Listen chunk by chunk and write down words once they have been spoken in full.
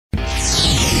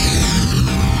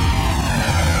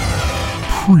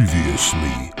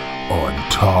Previously on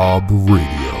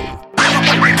TobRadio.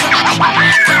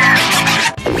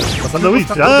 Sandwich.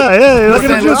 Hey, look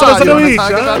at the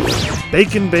sandwich.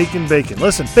 Bacon, bacon, bacon.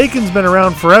 Listen, bacon's been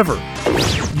around forever.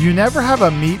 You never have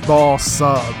a meatball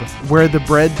sub where the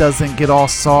bread doesn't get all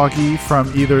soggy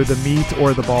from either the meat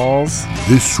or the balls.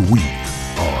 This week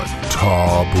on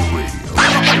TobRadio.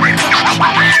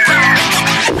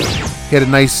 He had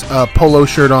a nice polo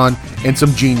shirt on and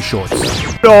some jean shorts.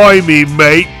 Blimey,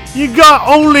 mate. You got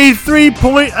only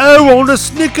 3.0 on the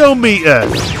snickometer.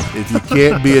 If you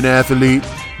can't be an athlete,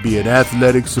 be an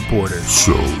athletic supporter.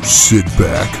 So sit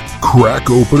back, crack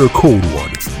open a cold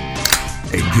one,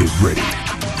 and get ready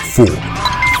for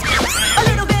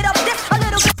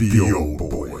the old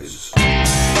boys.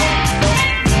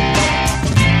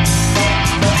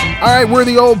 All right, we're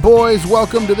the old boys.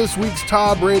 Welcome to this week's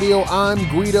TobRadio. I'm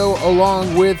Guido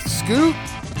along with Scoot.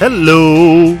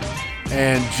 Hello.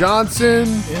 And Johnson.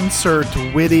 Insert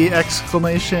witty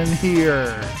exclamation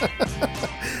here.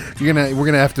 We're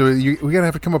gonna have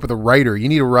to come up with a writer. You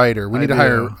need a writer. We need to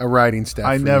hire a writing staff.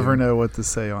 I never know what to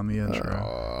say on the intro.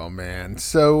 Oh man.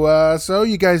 So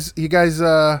you guys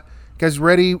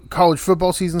ready? College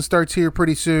football season starts here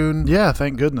pretty soon. Yeah,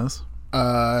 thank goodness.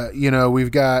 We're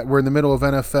in the middle of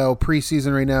NFL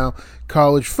preseason right now.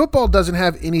 College football doesn't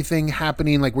have anything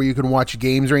happening like where you can watch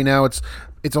games right now.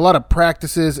 It's a lot of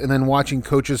practices and then watching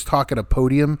coaches talk at a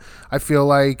podium, I feel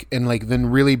like, and like then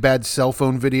really bad cell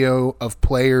phone video of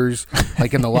players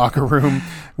like in the locker room.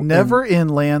 Never in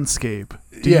landscape.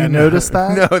 Do you notice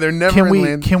that? No, they're never in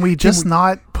landscape. Can we just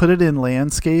not put it in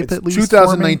landscape at least?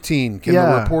 2019. Can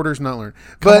the reporters not learn?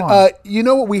 But you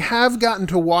know what we have gotten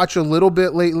to watch a little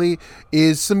bit lately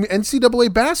is some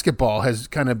NCAA basketball has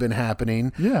kind of been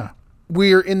happening. Yeah.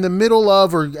 We're in the middle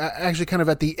of, or actually kind of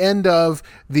at the end of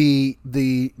and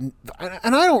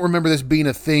I don't remember this being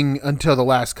a thing until the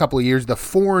last couple of years, the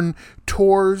foreign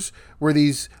tours where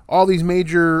all these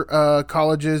major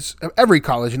colleges, every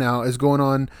college now is going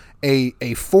on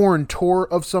a foreign tour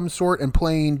of some sort and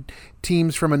playing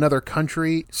teams from another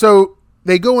country. So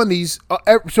they go on these,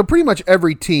 so pretty much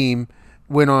every team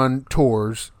went on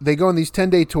tours. They go on these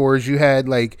 10-day tours. You had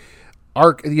like,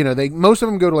 most of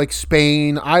them go to like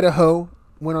Spain. Idaho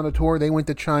went on a tour. They went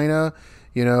to China.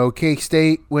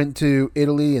 K-State went to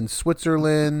Italy and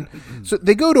Switzerland. So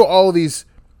they go to all these,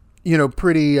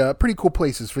 pretty cool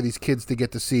places for these kids to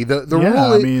get to see. The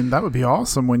rule that would be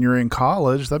awesome when you're in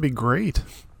college. That'd be great.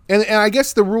 And I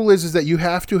guess the rule is that you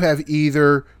have to have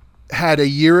either had a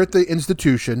year at the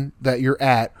institution that you're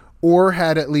at or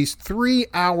had at least 3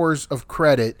 hours of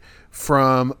credit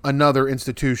from another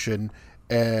institution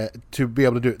to be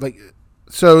able to do it.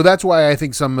 So that's why I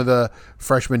think some of the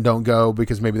freshmen don't go,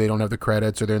 because maybe they don't have the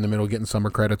credits or they're in the middle of getting summer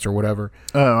credits or whatever.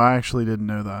 Oh, I actually didn't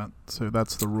know that. So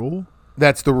that's the rule?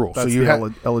 That's the rule. That's so you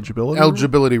have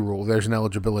eligibility rule. There's an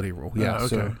eligibility rule. Yeah. Okay.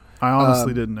 So, I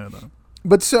honestly didn't know that.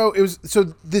 But so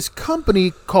this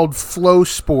company called Flow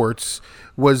Sports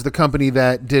was the company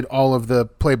that did all of the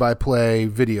play-by-play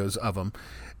videos of them.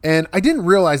 And I didn't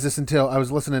realize this until I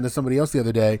was listening to somebody else the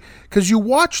other day, because you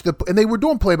watch and they were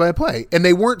doing play-by-play, and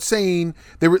they weren't saying,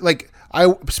 they were like, I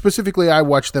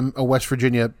watched them, West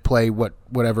Virginia play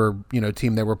whatever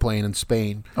team they were playing in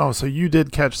Spain. Oh, so you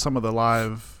did catch some of the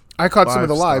live. I caught some of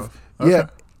the live. Okay. Yeah.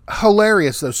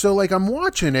 Hilarious though. So like I'm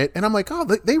watching it and I'm like, oh,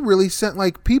 they really sent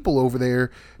like people over there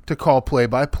to call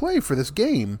play-by-play for this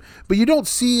game. But you don't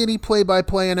see any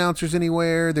play-by-play announcers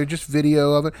anywhere. They're just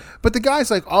video of it. But the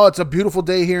guy's like, oh, it's a beautiful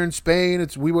day here in Spain.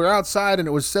 We were outside and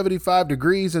it was 75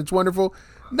 degrees and it's wonderful.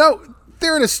 No,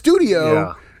 they're in a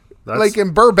studio like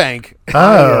in Burbank.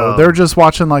 Oh, they're just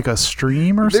watching like a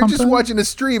stream or something? They're just watching a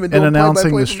stream and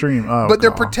announcing the stream. Oh, but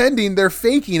they're pretending, they're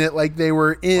faking it like they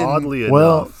were in oddly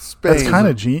enough, Spain. That's kind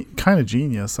of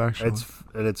genius, actually.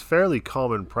 It's fairly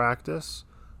common practice.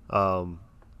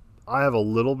 I have a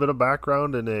little bit of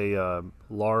background in a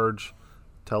large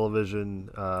television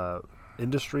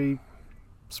industry,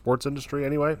 sports industry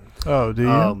anyway. Oh, do you?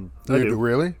 I do.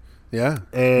 Really? Yeah.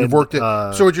 And you've worked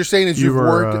at, so what you're saying is you've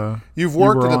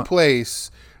worked at a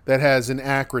place that has an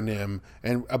acronym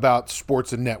and about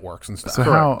sports and networks and stuff. So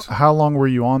how long were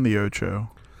you on the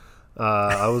Ocho?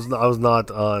 I was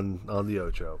not on the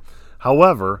Ocho.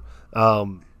 However,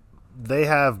 they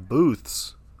have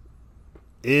booths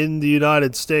in the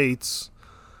United States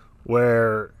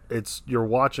where you're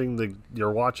watching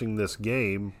this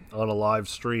game on a live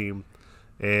stream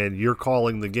and you're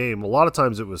calling the game. A lot of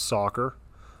times it was soccer.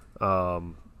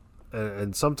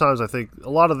 And sometimes I think a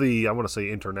lot of I want to say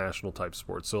international type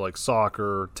sports. So like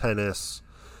soccer, tennis,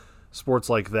 sports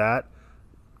like that.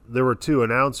 There were two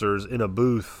announcers in a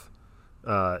booth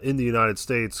in the United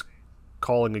States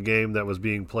calling a game that was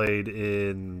being played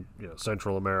in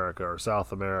Central America or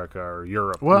South America or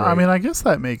Europe. Well, I mean, I guess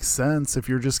that makes sense if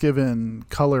you're just given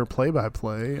color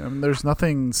play-by-play. I mean, there's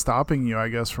nothing stopping you, I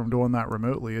guess, from doing that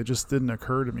remotely. It just didn't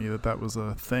occur to me that was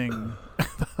a thing.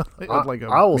 Like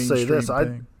I will say this.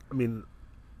 thing. I mean,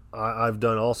 I've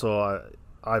done also.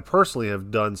 I personally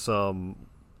have done some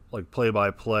like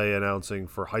play-by-play announcing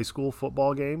for high school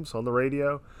football games on the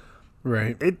radio.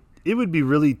 Right. It would be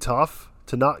really tough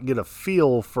to not get a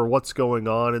feel for what's going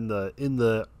on in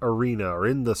the arena or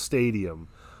in the stadium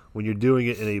when you're doing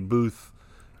it in a booth,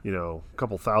 a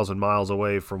couple thousand miles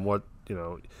away from what,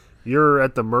 you're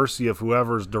at the mercy of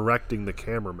whoever's directing the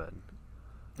cameramen.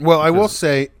 Well, I will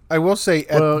say at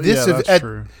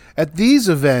these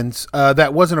events,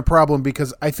 that wasn't a problem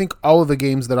because I think all of the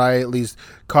games that I at least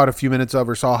caught a few minutes of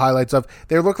or saw highlights of,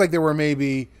 they looked like there were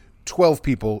maybe 12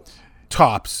 people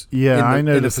tops I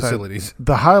noticed in the facilities.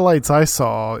 The highlights I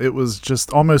saw, it was just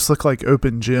almost looked like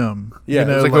open gym. Yeah, it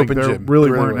was like open there gym.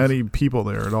 Really There weren't was. any people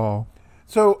there at all.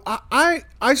 So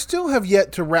I still have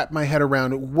yet to wrap my head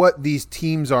around what these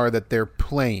teams are that they're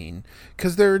playing,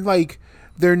 because they're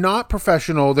not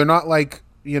professional. They're not like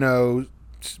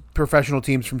professional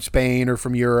teams from Spain or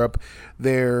from Europe.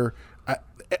 I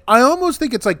almost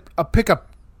think it's like a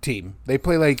pickup team. They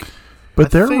play like,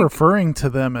 but they're referring to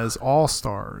them as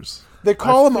all-stars. They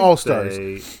call them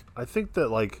all-stars. I think that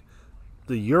like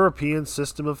the European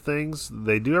system of things,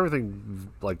 they do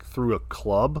everything like through a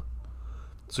club.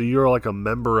 So you're like a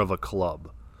member of a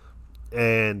club.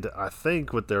 And I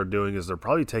think what they're doing is they're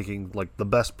probably taking like the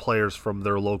best players from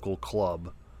their local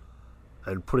club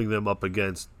and putting them up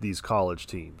against these college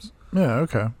teams. Yeah,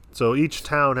 okay. So each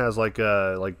town has like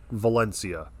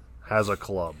Valencia has a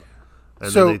club.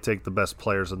 And then they take the best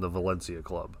players in the Valencia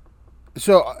club.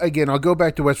 So, again, I'll go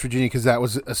back to West Virginia because that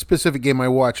was a specific game I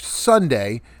watched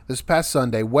this past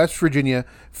Sunday. West Virginia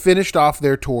finished off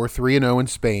their tour 3-0 in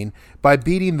Spain by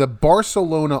beating the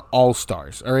Barcelona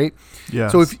All-Stars, all right? Yeah.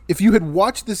 So if you had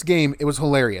watched this game, it was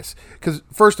hilarious. Because,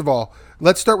 first of all,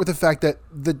 let's start with the fact that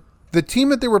the team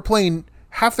that they were playing,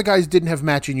 half the guys didn't have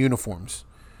matching uniforms.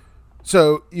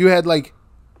 So you had, like,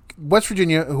 West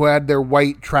Virginia, who had their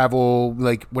white travel,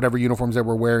 like whatever uniforms they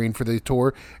were wearing for the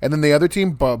tour, and then the other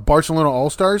team, Barcelona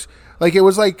All-Stars, like it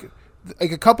was like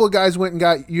a couple of guys went and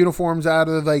got uniforms out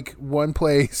of like one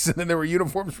place, and then there were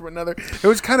uniforms from another. It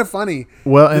was kind of funny.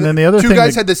 Well, and then the other two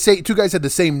guys had the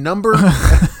same number.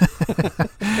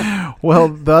 Well,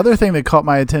 the other thing that caught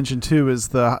my attention too is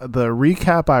the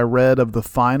recap I read of the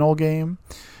final game.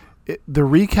 The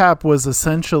recap was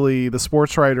essentially the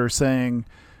sports writer saying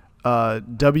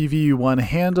WVU won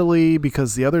handily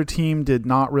because the other team did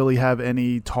not really have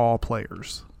any tall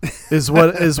players is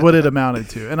what it amounted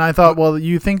to. And I thought, well,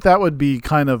 you think that'd be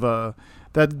kind of a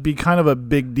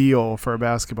big deal for a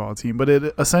basketball team, but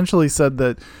it essentially said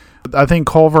that I think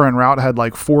Culver and Rout had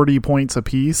like 40 points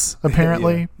apiece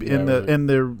apparently. And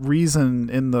the reason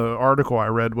in the article I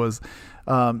read was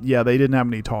they didn't have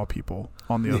any tall people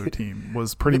on the other team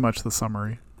was pretty much the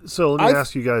summary. So let me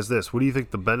ask you guys this. What do you think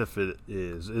the benefit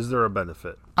is? Is there a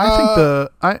benefit? Go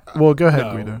ahead,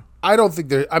 Guido. I don't think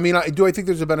there. I mean, do I think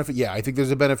there's a benefit? Yeah, I think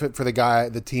there's a benefit for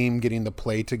the team getting to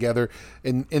play together.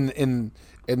 In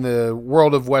the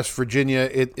world of West Virginia,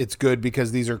 it's good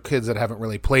because these are kids that haven't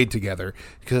really played together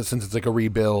since it's like a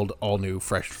rebuild, all new,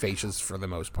 fresh faces for the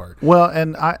most part. Well,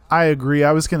 and I agree.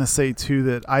 I was going to say too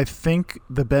that I think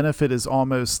the benefit is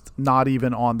almost not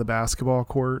even on the basketball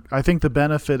court. I think the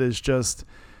benefit is just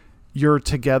you're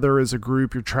together as a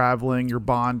group, you're traveling, you're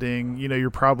bonding, you're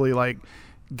probably like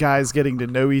guys getting to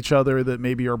know each other that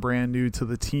maybe are brand new to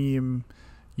the team,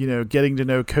 getting to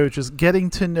know coaches, getting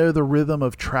to know the rhythm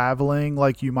of traveling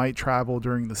like you might travel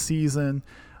during the season.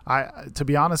 To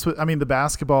be honest the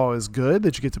basketball is good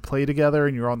that you get to play together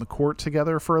and you're on the court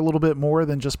together for a little bit more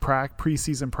than just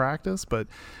preseason practice, but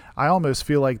I almost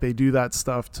feel like they do that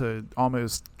stuff to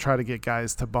almost try to get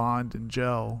guys to bond and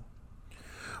gel.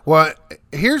 Well,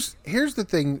 here's the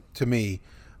thing to me.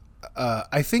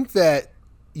 I think that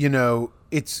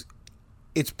it's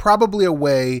probably a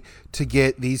way to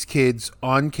get these kids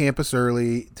on campus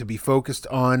early to be focused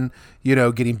on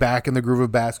getting back in the groove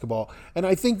of basketball. And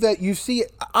I think that you see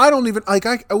it. I don't even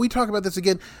we talk about this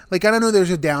again. Like I don't know,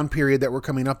 there's a down period that we're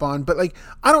coming up on, but like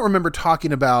I don't remember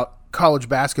talking about college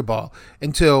basketball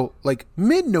until like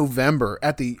mid-November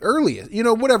at the earliest,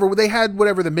 whatever they had,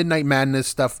 whatever the Midnight Madness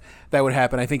stuff that would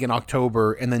happen, I think in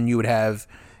October. And then you would have,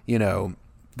 it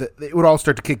would all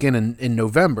start to kick in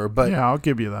November, but yeah, I'll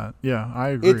give you that. Yeah, I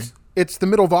agree. It's the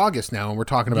middle of August now and we're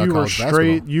talking about college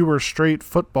basketball. You were straight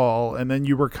football and then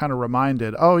you were kind of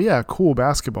reminded, oh yeah, cool,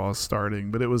 basketball is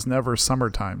starting, but it was never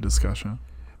summertime discussion.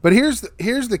 But here's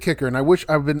the kicker, and I wish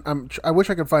I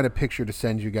could find a picture to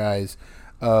send you guys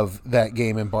of that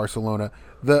game in Barcelona.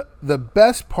 The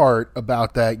best part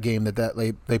about that game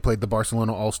that they played the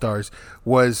Barcelona All-Stars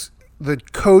was the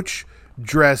coach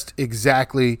dressed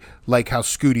exactly like how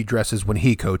Scooty dresses when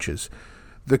he coaches.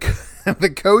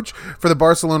 The coach for the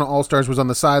Barcelona All-Stars was on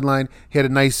the sideline. He had a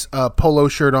nice polo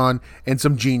shirt on and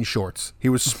some jean shorts. He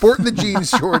was sporting the jean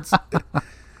shorts,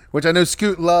 which I know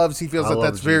Scoot loves. He feels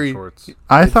that's very... Shorts.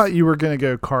 I thought you were going to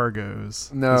go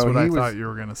cargos. No, that's what I thought you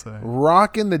were going to say.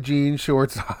 Rocking the jean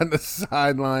shorts on the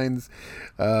sidelines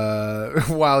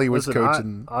while he was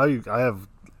coaching. I have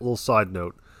a little side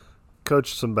note.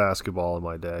 Coached some basketball in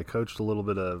my day. I coached a little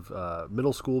bit of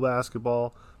middle school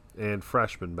basketball and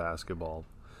freshman basketball.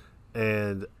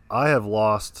 And I have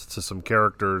lost to some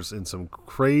characters in some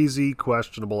crazy,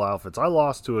 questionable outfits. I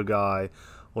lost to a guy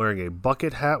wearing a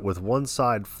bucket hat with one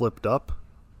side flipped up.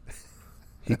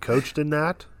 He coached in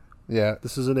that. Yeah.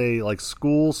 This is in a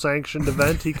school sanctioned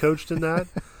event. He coached in that.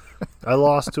 I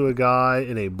lost to a guy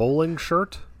in a bowling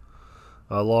shirt.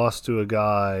 I lost to a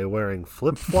guy wearing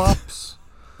flip-flops.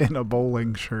 In a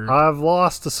bowling shirt. I've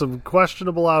lost to some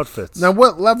questionable outfits. Now,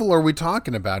 what level are we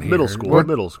talking about here? Middle school.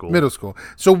 Middle school.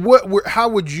 So, how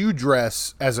would you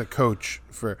dress as a coach?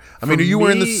 Are you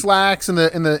wearing the slacks and the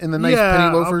nice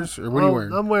penny loafers, or what are you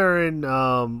wearing?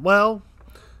 I'm wearing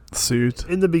suit.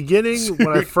 In the beginning, when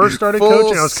I first started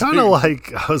coaching, I was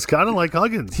kind of like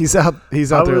Huggins. He's out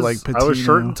there like Patino. I was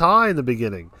shirt and tie in the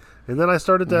beginning. And then I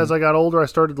started to, as I got older, I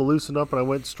started to loosen up, and I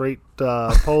went straight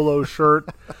polo shirt,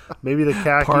 maybe the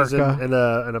khakis and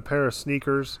a pair of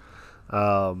sneakers.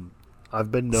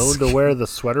 I've been known to wear the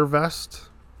sweater vest.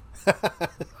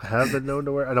 I have been known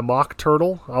to wear, and a mock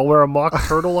turtle. I'll wear a mock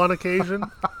turtle on occasion.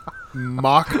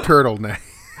 Mock turtleneck.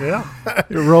 Yeah.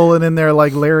 You're rolling in there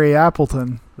like Larry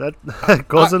Appleton. That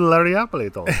goes in Larry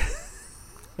Appleton.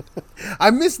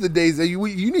 I miss the days that you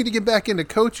need to get back into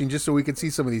coaching just so we can see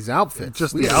some of these outfits.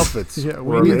 Just the outfits. Yeah,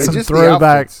 we need some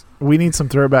throwback. We need some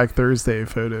throwback Thursday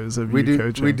photos of you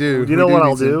coaching. We do. You know what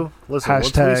I'll do? Listen,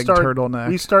 hashtag turtleneck.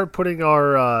 We start putting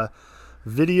our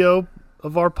video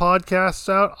of our podcasts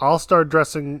out. I'll start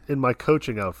dressing in my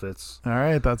coaching outfits. All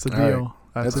right, that's a deal.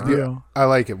 Right. That's a deal. I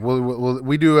like it.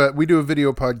 We do a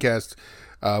video podcast.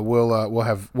 We'll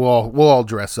all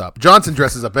dress up. Johnson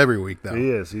dresses up every week, though.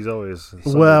 He is. He's always.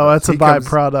 Well, that's a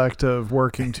byproduct of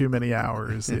working too many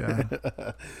hours. Yeah.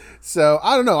 So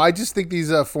I don't know. I just think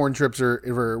these foreign trips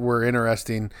were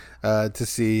interesting to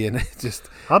see, and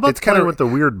how about playing with the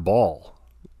weird ball?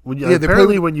 When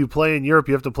you play in Europe,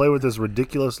 you have to play with this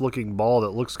ridiculous looking ball that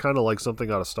looks kind of like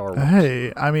something out of Star Wars.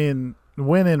 Hey, I mean,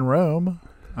 when in Rome,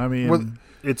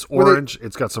 it's orange.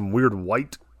 It's got some weird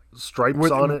white stripes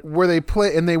on it. Were they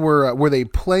playing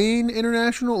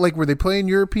international? Like, were they playing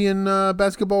European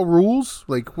basketball rules?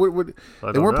 Like, what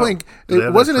they weren't playing?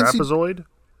 It wasn't a trapezoid.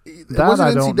 That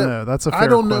I don't know. That's a fair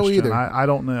question. know either. I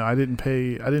don't know. I didn't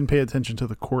pay attention to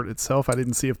the court itself. I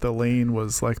didn't see if the lane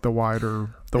was like the wider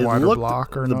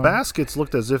block or not. The baskets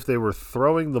looked as if they were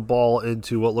throwing the ball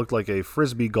into what looked like a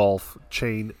frisbee golf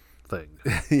chain thing.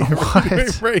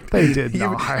 What? Right. They did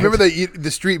not. Remember the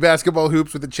street basketball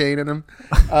hoops with the chain in them?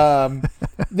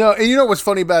 No, and you know what's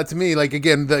funny about it to me? Like,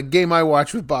 again, the game I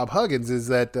watched with Bob Huggins is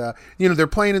that they're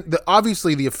playing.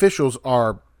 Obviously, the officials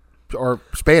are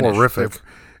Spanish, horrific.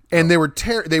 And they were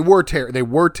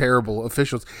terrible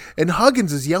officials. And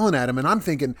Huggins is yelling at him, and I'm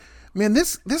thinking, man,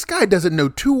 this guy doesn't know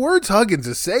two words Huggins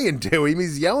is saying to him.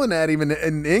 He's yelling at him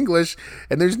in English,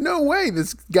 and there's no way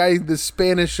this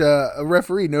Spanish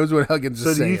referee knows what Huggins is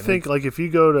saying. So do you think, like, if you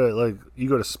go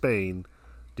to Spain,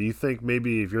 do you think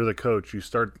maybe if you're the coach, you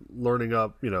start learning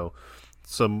up,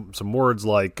 some words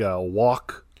like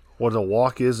walk, what a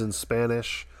walk is in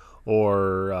Spanish,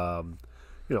 or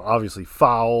obviously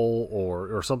foul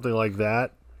or something like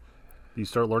that? You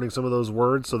start learning some of those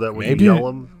words so that when you yell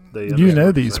them, you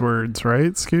know these words,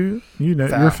 right, Scoot?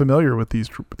 You're familiar with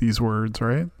these words,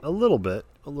 right? A little bit.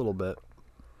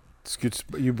 Scoot,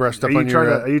 you brushed up on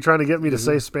your. Are you trying to get me to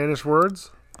say Spanish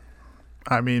words?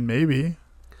 I mean, maybe.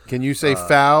 Can you say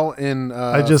foul in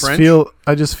I just French?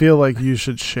 feel like you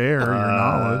should share your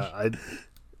knowledge.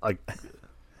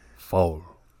 Foul.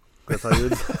 That's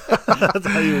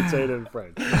how you would say it in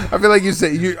French. I feel like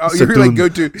you're like go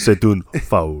to. C'est un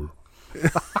foul.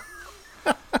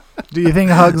 Do you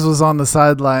think Hugs was on the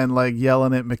sideline like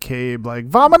yelling at McCabe like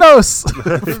 "Vamonos"?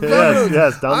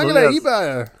 Yes.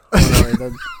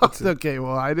 Okay,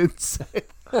 well I didn't say.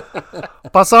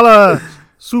 Pasala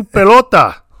su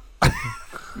pelota.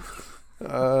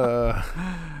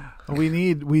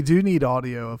 We do need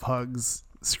audio of Hugs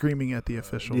screaming at the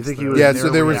officials. You think he though, was- in Yeah, their so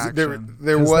there was reaction.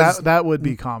 there 'Cause was that would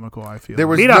be comical. I feel there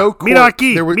was Mira, no court, mira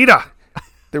aquí, there was, mira.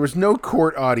 there was no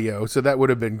court audio, so that would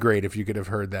have been great if you could have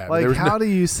heard that. But like there was how no, do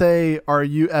you say "Are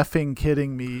you effing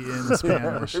kidding me" in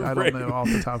Spanish? I don't know off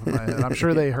the top of my head. I'm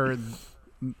sure they heard,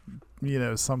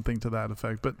 something to that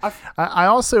effect. But I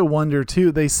also wonder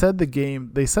too. They said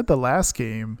the last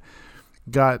game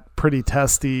got pretty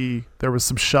testy. There was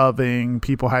some shoving.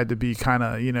 People had to be kind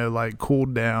of like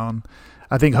cooled down.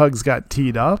 I think Hugs got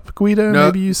teed up. Guido, No.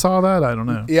 maybe you saw that. I don't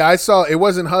know. yeah, I saw it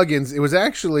wasn't Huggins. It was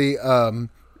actually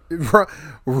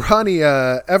Ronnie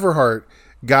Everhart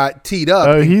got teed up.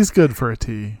 Oh, he's good for a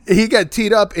tee. He got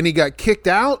teed up and he got kicked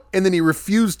out, and then he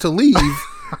refused to leave,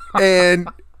 and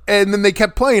then they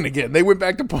kept playing again. They went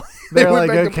back to play. They They're went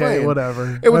like, back to okay, playing.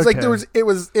 whatever. It was like Okay. it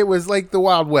was like the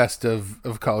Wild West of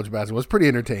college basketball. It was pretty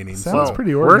entertaining. Sounds Well,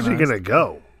 pretty where's organized. he gonna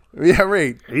go? Yeah,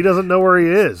 right. He doesn't know where he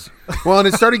is. Well, and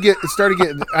it started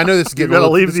getting. I know this is You getting. gotta a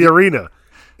little- leave this the arena.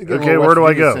 getting a Okay, little where do I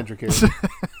West go? Virginia-centric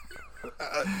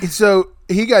here. So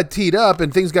he got teed up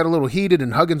and things got a little heated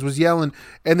and Huggins was yelling.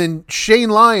 And then Shane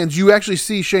Lyons, you actually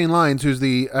see Shane Lyons, who's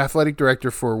the athletic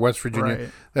director for West Virginia, Right.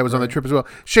 that was on the trip as well.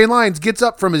 Shane Lyons gets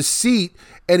up from his seat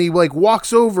and he like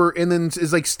walks over and then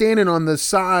is like standing on the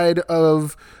side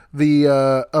of the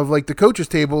the coach's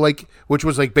table, like, which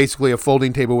was like basically a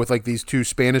folding table with like these two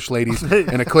Spanish ladies and a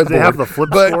Did clipboard. they have the flip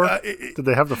But, score? Did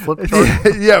they have the flip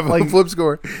chart? yeah, Like- flip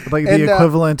score. Like And, the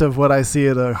equivalent of what I see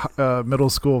at a middle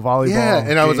school volleyball. Yeah,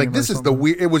 and I was like, game or "This is the something.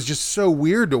 weird." It was just so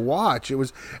weird to watch. It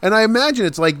was, and I imagine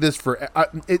it's like this for.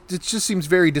 It just seems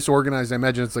very disorganized. I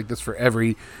imagine it's like this for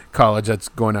every college that's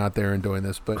going out there and doing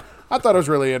this. But I thought it was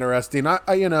really interesting.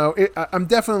 I'm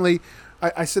definitely.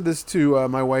 I said this to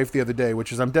my wife the other day,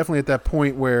 which is I'm definitely at that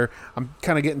point where I'm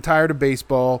kind of getting tired of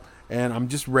baseball and I'm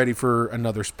just ready for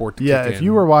another sport to Yeah, kick in. if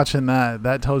you were watching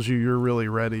that tells you you're really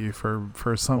ready for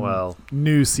some Well,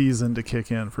 new season to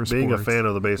kick in for Being sports. a fan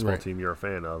of the baseball Right. team you're a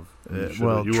fan of.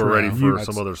 well, You true. were ready You- for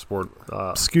some other sport.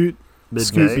 Scoot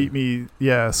Midday? beat me.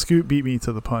 Yeah, Scoot beat me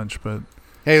to the punch, but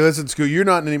Hey, listen, Scoot, you're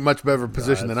not in any much better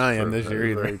position than That's I am true. this year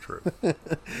Very, either. very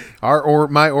true.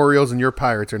 My Orioles and your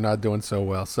Pirates are not doing so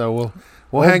well. So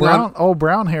we'll hang on.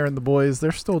 Brown hair and the boys,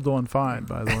 they're still doing fine,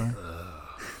 by the way.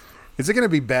 Is it going to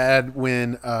be bad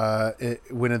when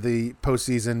the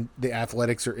postseason the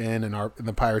Athletics are in and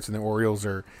the Pirates and the Orioles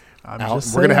are I'm out?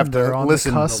 just We're gonna saying, have to they're on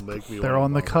listen. The cusp, Don't make me they're wanna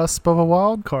on the vote. cusp of a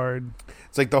wild card.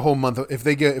 It's like the whole month. If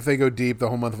they go deep, the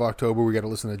whole month of October, we got to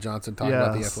listen to Johnson talk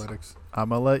about the Yes. Athletics. I'm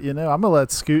gonna let you know. I'm gonna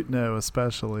let Scoot know,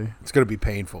 especially. It's going to be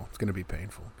painful. It's going to be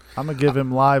painful. I'm gonna give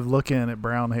him live look-in at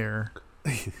brown hair,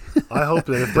 I hope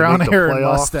that if they brown make the hair and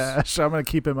playoffs, mustache. I'm gonna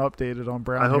keep him updated on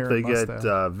brown I hair hope they and get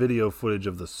mustache. video footage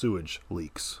of the sewage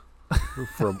leaks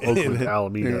from Oakland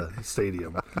Alameda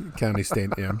Stadium. County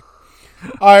Stadium.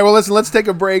 All right, well, listen, let's take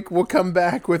a break. We'll come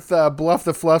back with Bluff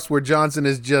the Fluffs, where Johnson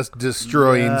is just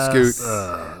destroying Yes. Scoot.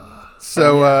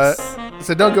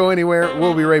 So don't go anywhere.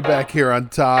 We'll be right back here on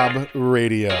Tob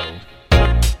Radio.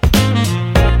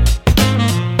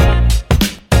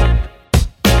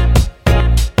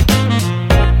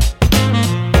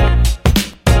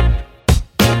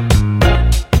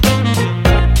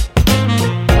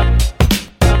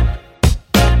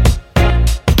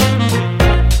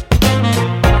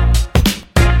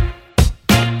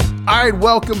 All right,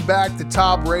 welcome back to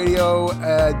Tob Radio.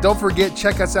 Don't forget,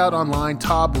 check us out online,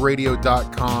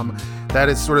 tobradio.com. That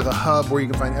is sort of the hub where you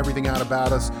can find everything out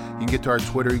about us. You can get to our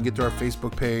Twitter, you can get to our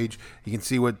Facebook page. You can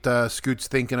see what Scoot's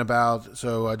thinking about.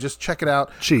 So just check it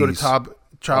out. Cheese. Go to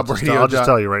tobradio. I'll just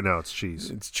tell you right now, it's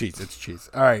cheese. It's cheese.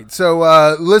 All right. So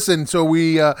listen. So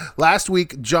we last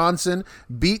week Johnson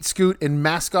beat Scoot in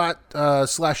mascot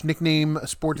 / nickname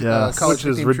sport Yes. college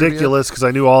Which is nickname trivia. ridiculous because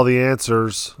I knew all the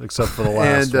ansers except for the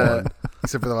last one.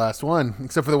 Except for the last one,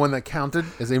 except for the one that counted.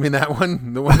 Is I mean that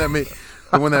one, the one that made,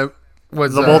 the one that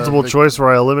was The multiple choice where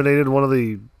I eliminated one of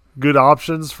the good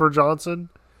options for Johnson.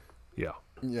 Yeah.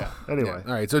 Yeah. Anyway. Yeah.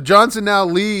 All right. So Johnson now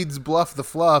leads Bluff the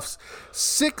Fluffs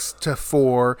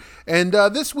 6-4, and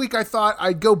this week I thought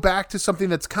I'd go back to something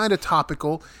that's kind of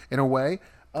topical in a way.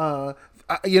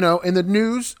 In the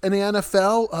news in the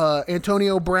NFL,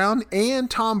 Antonio Brown and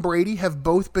Tom Brady have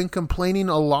both been complaining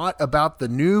a lot about the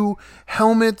new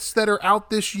helmets that are out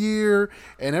this year,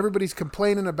 and everybody's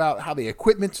complaining about how the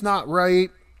equipment's not right.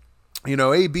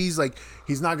 AB's like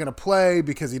he's not going to play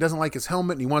because he doesn't like his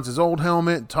helmet and he wants his old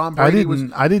helmet. Tom Brady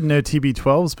I didn't know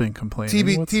TB12's been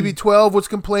complaining. TB12 was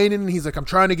complaining, and he's like, I'm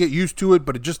trying to get used to it,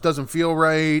 but it just doesn't feel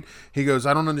right. He goes,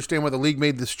 I don't understand why the league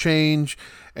made this change,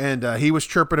 and he was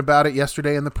chirping about it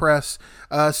yesterday in the press.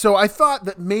 So I thought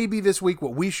that maybe this week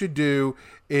what we should do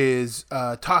is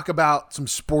talk about some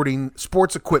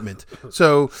sports equipment.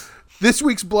 So this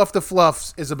week's Bluff the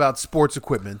Fluffs is about sports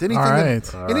equipment.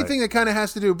 Anything that kind of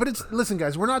has to do. But listen,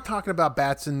 guys, we're not talking about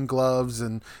bats and gloves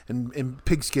and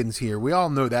pigskins here. We all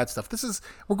know that stuff.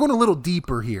 We're going a little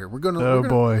deeper here. We're going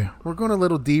a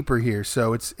little deeper here.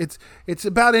 So it's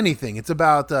about anything. It's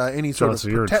about any sort of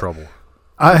you're in trouble.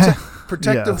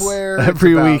 Protective wear.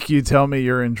 Every week you tell me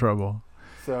you're in trouble.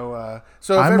 So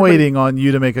I'm waiting on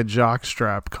you to make a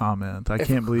jockstrap comment. I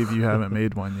can't believe you haven't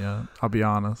made one yet. I'll be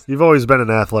honest. You've always been an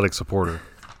athletic supporter.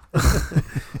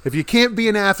 If you can't be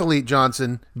an athlete,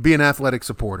 Johnson, be an athletic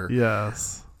supporter.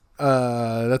 Yes.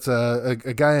 That's a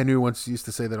guy I knew once used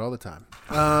to say that all the time.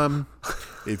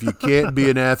 If you can't be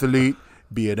an athlete,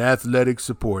 be an athletic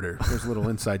supporter. There's a little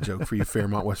inside joke for you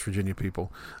Fairmont, West Virginia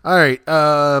people. All right.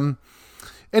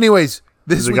 Anyways,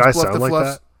 this week's guy Bluff sound the like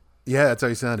Fluffs. that? Yeah, that's how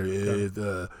he sounded.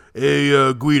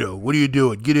 Hey, Guido, what are you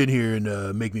doing? Get in here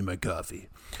and make me my coffee.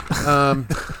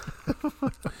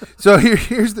 So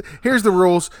here's the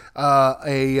rules.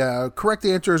 A correct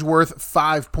answer is worth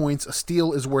 5 points. A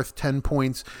steal is worth 10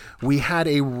 points. We had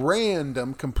a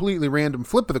completely random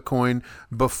flip of the coin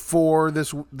before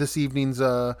this evening's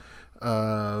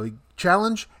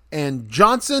challenge, and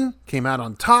Johnson came out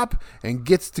on top and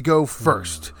gets to go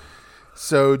first.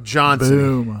 So Johnson,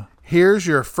 boom. Here's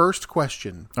your first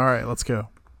question. All right, let's go.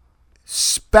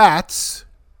 Spats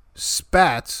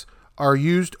are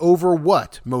used over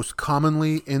what most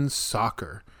commonly in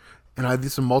soccer? And I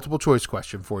have a multiple choice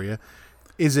question for you.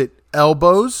 Is it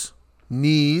elbows,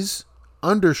 knees,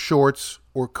 undershorts,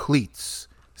 or cleats?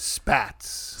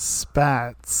 Spats.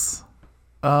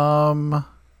 That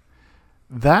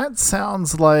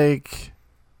sounds like...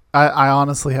 I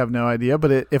honestly have no idea,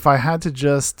 but if I had to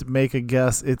just make a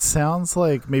guess, it sounds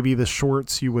like maybe the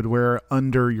shorts you would wear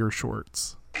under your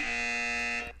shorts.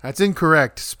 That's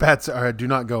incorrect. Spats do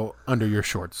not go under your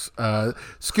shorts.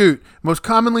 Scoot, most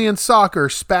commonly in soccer,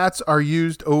 spats are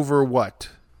used over what?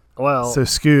 Well, so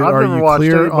Scoot, I've are never you watched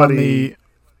clear on anybody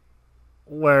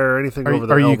wear anything over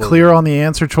their Are you elbows. clear on the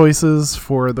answer choices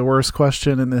for the worst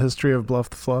question in the history of Bluff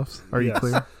the Fluffs? Are you Yes.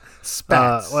 clear?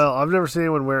 Spats. Well, I've never seen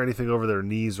anyone wear anything over their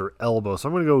knees or elbows, so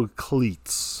I'm going to go with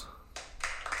cleats.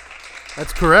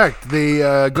 That's correct. They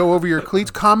go over your cleats,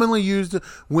 commonly used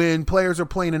when players are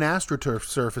playing in AstroTurf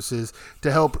surfaces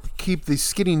to help keep the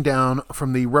skidding down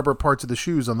from the rubber parts of the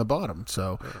shoes on the bottom.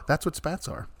 So that's what spats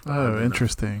are. Oh,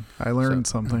 interesting. I learned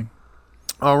something.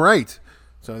 All right.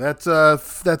 So that's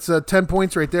 10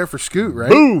 points right there for Scoot, right?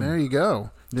 Boom. There you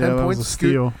go. Yeah, 10 that points. was a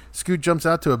steal. Scoot jumps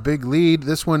out to a big lead.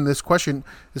 This question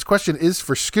is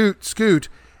for Scoot. Scoot,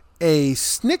 a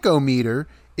snickometer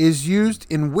is used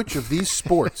in which of these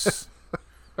sports?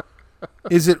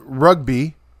 Is it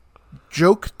rugby,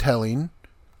 joke telling,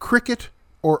 cricket,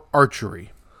 or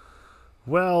archery?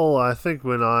 Well, I think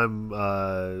when I'm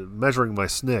measuring my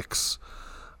snicks,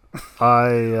 with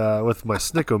my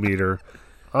snickometer,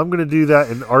 I'm going to do that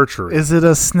in archery. Is it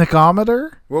a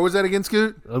snickometer? What was that again,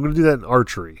 Scoot? I'm going to do that in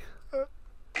archery.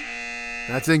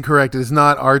 That's incorrect. It is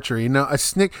not archery. No, a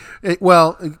snick.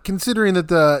 Considering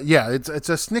that it's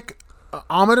a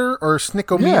snickometer or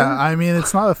snickometer. Yeah, I mean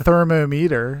it's not a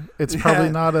thermometer. It's probably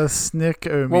not a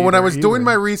snickometer. Well, when I was doing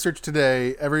my either. research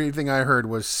today, everything I heard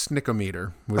was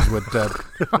snickometer. Was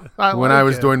what I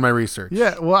was doing my research.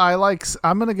 Yeah, well,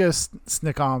 I'm gonna go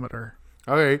snickometer.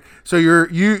 Okay, so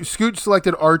you Scoot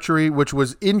selected archery, which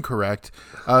was incorrect.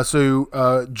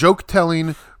 So joke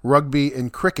telling, rugby,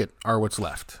 and cricket are what's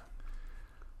left.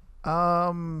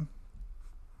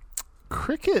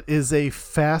 Cricket is a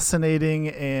fascinating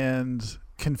and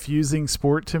confusing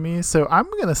sport to me, so I'm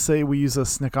gonna say we use a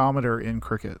snickometer in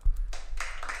cricket.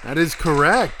 That is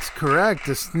correct. Correct.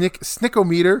 The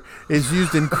snickometer is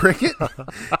used in cricket.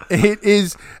 It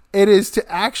is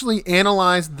to actually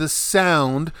analyze the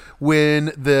sound when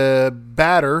the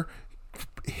batter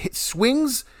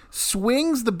swings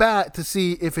the bat to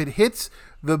see if it hits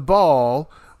the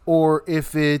ball or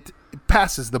if it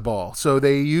passes the ball. So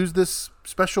they use this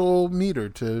special meter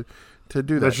to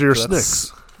do that. Measure your So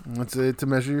snicks. That's it, to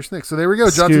measure your snicks. So there we go,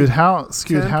 Johnson.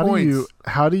 Scoot,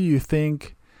 how do you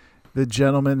think the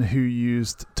gentleman who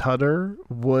used Tutter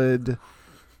would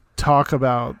talk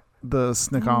about the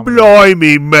snickometer?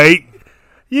 Blimey, mate.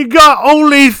 You got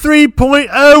only 3.0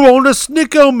 on the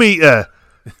snickometer.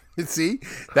 See,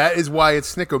 that is why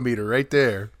it's snickometer right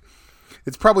there.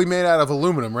 It's probably made out of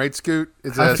aluminum, right, Scoot?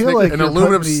 It's I feel like an you're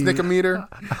aluminum putting the-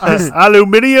 snickometer.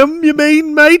 Aluminium, you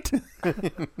mean, mate?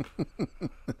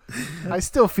 I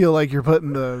still feel like you're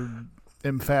putting the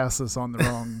emphasis on the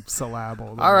wrong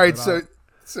syllable. All right, so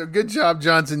good job,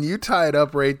 Johnson. You tie it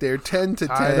up right there, 10 to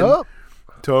 10. Tied up.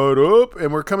 Tied up.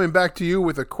 And we're coming back to you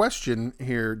with a question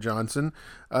here, Johnson.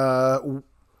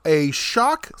 A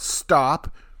shock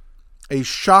stop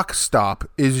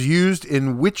is used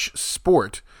in which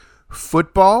sport?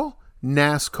 Football,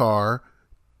 NASCAR,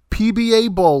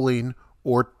 PBA bowling,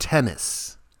 or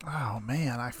tennis? Oh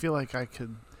man, I feel like I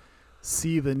could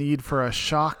see the need for a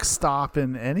shock stop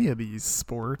in any of these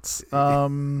sports. A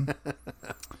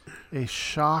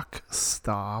shock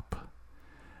stop.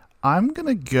 I'm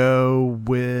gonna go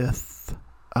with.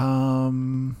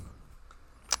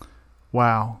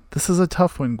 Wow, this is a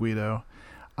tough one, Guido.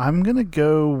 I'm gonna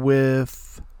go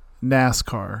with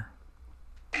NASCAR.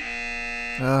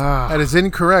 That is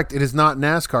incorrect. It is not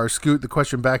NASCAR. Scoot, the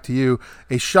question back to you.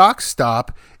 A shock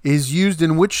stop is used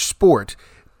in which sport?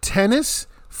 Tennis,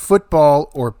 football,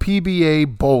 or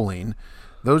PBA bowling?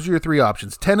 Those are your three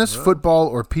options. Tennis, football,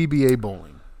 or PBA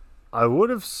bowling? I would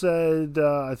have said,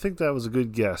 I think that was a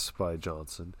good guess by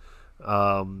Johnson.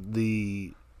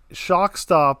 The shock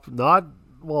stop,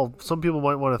 some people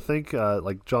might want to think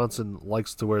like Johnson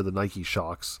likes to wear the Nike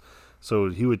shocks, so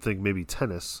he would think maybe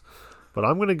tennis. But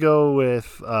I'm going to go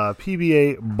with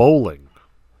PBA bowling.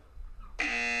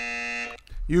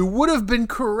 You would have been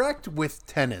correct with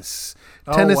tennis.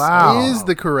 Oh, Tennis wow. is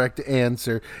the correct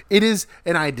answer. It is,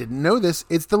 and I didn't know this,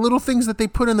 it's the little things that they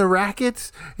put in the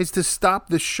rackets. It's to stop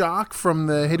the shock from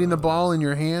hitting the ball in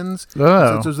your hands. Oh.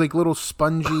 So it's those like little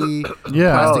spongy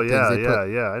Yeah. plastic Yeah, things they put.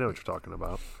 I know what you're talking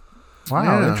about. Wow,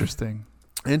 Yeah. interesting.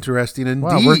 Interesting indeed.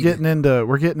 Wow, we're getting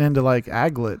into like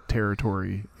aglet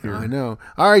territory here. I know.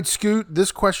 All right, Scoot,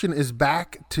 this question is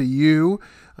back to you.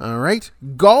 All right.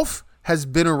 Golf has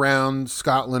been around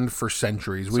Scotland for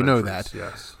centuries. We know that.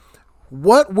 Yes.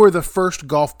 What were the first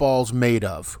golf balls made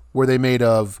of? Were they made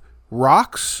of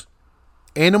rocks,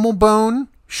 animal bone,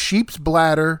 sheep's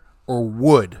bladder, or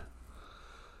wood?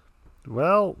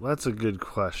 Well, that's a good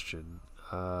question.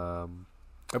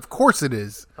 Of course it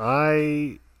is. We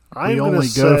I'm only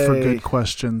gonna go for say- good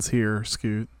questions here,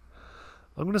 Scoot.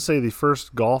 I'm going to say the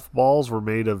first golf balls were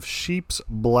made of sheep's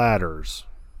bladders.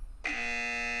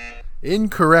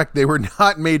 Incorrect. They were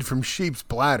not made from sheep's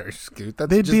bladders, Scoot.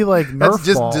 They'd be like Nerf That's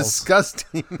just balls.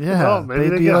 disgusting. Yeah, Oh, maybe they'd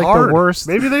they be get like hard. the worst.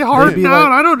 Maybe they harden be down.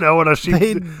 like- I don't know what a sheep.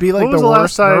 They'd be like when was the the last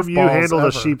worst time Nerf you balls handled a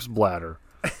ever. sheep's bladder?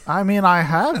 I mean, I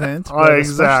haven't, but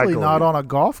Exactly. especially not on a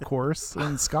golf course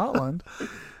in Scotland.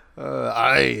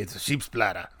 It's a sheep's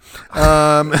bladder.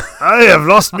 I have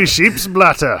lost me sheep's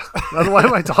bladder. Why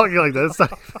am I talking like that? It's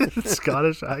not even a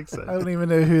Scottish accent. I don't even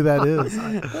know who that is.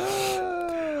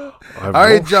 All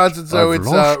right, Johnson, so I've it's,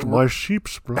 lost my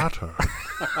sheep's bladder.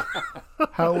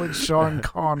 How would Sean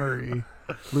Connery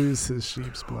lose his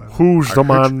sheep's blood? Who's the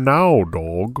man now,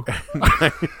 dog?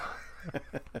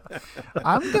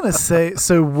 I'm gonna say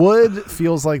so. Wood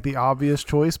feels like the obvious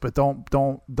choice, but don't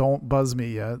buzz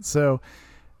me yet. So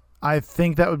I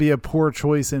think that would be a poor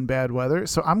choice in bad weather.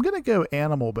 So I'm gonna go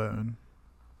animal bone.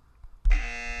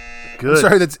 Good.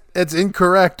 Sorry, that's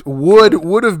incorrect. Wood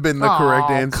would have been the correct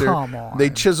Oh, answer. come on.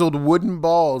 They chiseled wooden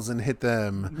balls and hit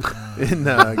them in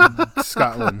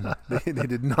Scotland. They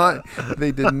did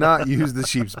not use the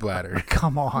sheep's bladder.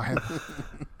 Come on.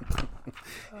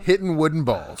 Hitting wooden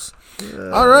balls.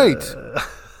 All right.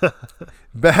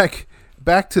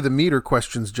 Back to the meter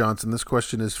questions, Johnson. This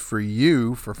question is for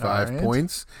you for 5 All right.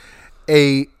 points.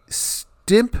 A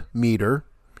stimp meter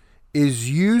is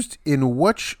used in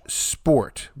which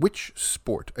sport? Which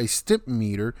sport? A stimp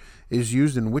meter is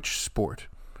used in which sport?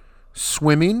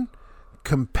 Swimming,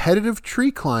 competitive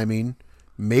tree climbing,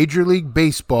 Major League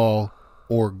Baseball,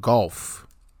 or golf?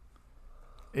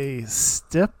 A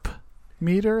stip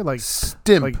meter, like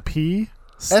Stimp. like P.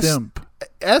 Stimp.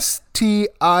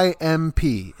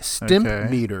 S-T-I-M-P. Stimp Okay.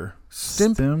 meter.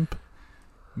 Stimp.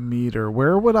 Meter.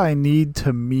 Where would I need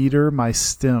to meter my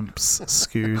stimps,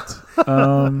 Scoot?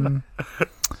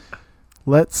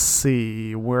 Let's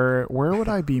see. Where would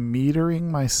I be metering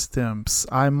my stimps?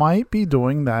 I might be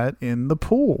doing that in the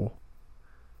pool.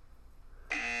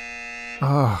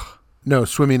 No,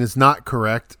 swimming is not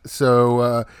correct.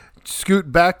 So,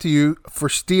 Scoot, back to you for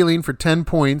stealing for 10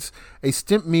 points. A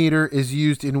stimp meter is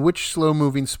used in which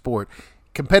slow-moving sport?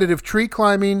 Competitive tree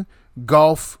climbing,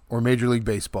 golf, or Major League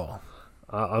Baseball?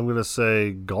 I'm going to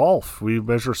say golf. We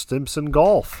measure stimps in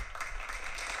golf.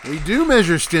 We do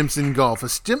measure stimps in golf. A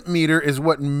stimp meter is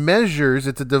what measures,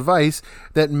 it's a device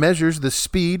that measures the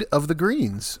speed of the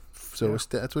greens. So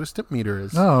that's what a stimp meter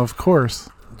is. Oh, of course.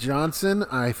 Johnson,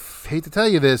 I hate to tell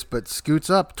you this, but Scoot's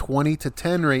up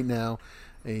 20-10 right now.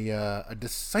 A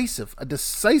decisive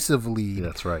lead.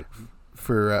 That's right.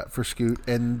 For Scoot.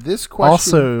 And this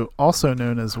question also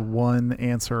known as one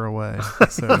answer away.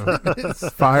 So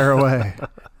fire away.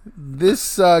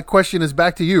 This question is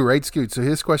back to you, right, Scoot? So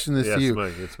his question is to you.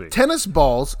 It's me. Tennis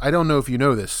balls, I don't know if you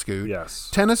know this, Scoot. Yes.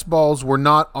 Tennis balls were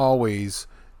not always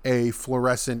a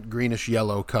fluorescent greenish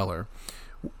yellow color.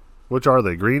 Which are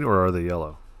they, green or are they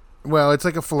yellow? Well, it's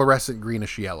like a fluorescent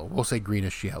greenish yellow. We'll say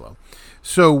greenish yellow.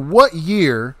 So what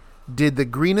year did the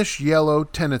greenish yellow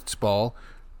tennis ball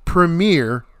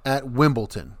premiere at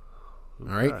Wimbledon?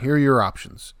 All right, here are your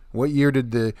options. What year did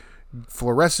the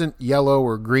fluorescent yellow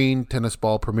or green tennis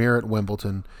ball premiere at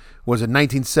Wimbledon? Was it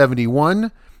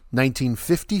 1971,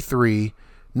 1953,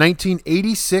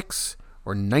 1986,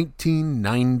 or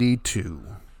 1992?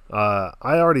 I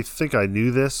already think I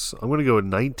knew this. I'm going to go with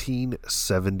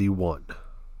 1971.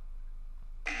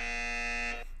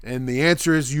 And the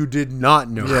answer is you did not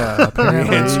know. Yeah, apparently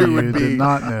the answer you would be did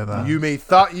not know that. you may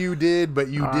thought you did, but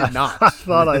you did not. I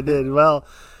thought I did. Well,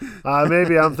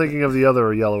 maybe I'm thinking of the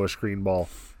other yellowish green ball.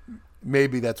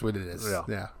 Maybe that's what it is.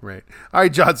 Yeah. Right. All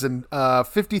right, Johnson.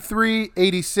 53,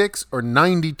 86, or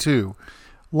 92?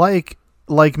 Like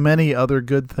many other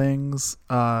good things,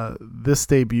 this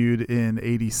debuted in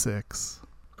 86.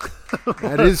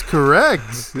 That is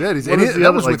correct. That is. What is the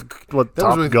other,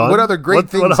 Top Gun? What other great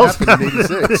things else happened in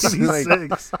 86?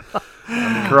 86. I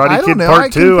Karate don't Kid know.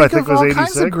 Part 2, I think, of was all 86.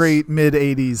 kinds of great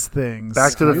mid-80s things.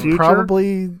 Back to the Future?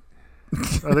 Probably.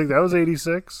 I think that was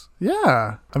 86.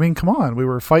 Yeah. I mean, come on. We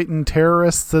were fighting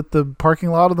terrorists at the parking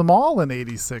lot of the mall in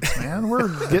 86, man. We're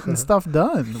getting stuff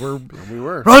done. We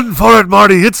were. Run for it,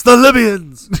 Marty. It's the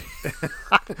Libyans.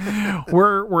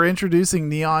 We're introducing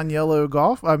neon yellow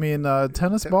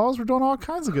tennis balls. We're doing all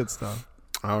kinds of good stuff.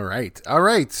 All right.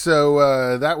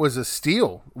 So that was a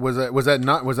steal. Was that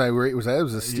not? Was I right? Was that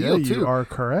was a steal yeah, too? You are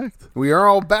correct. We are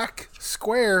all back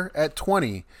square at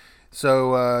 20.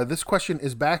 So this question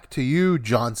is back to you,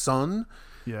 Johnson.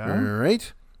 Yeah. All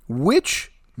right.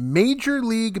 Which Major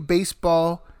League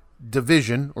Baseball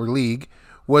division or league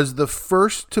was the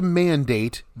first to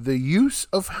mandate the use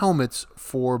of helmets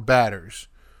for batters?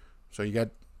 So you got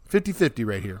 50-50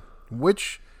 right here.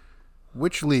 Which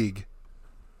league?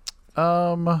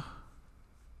 I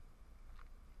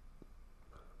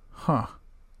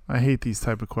hate these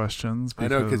type of questions. I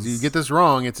know, because you get this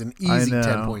wrong, it's an easy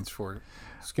 10 points for it.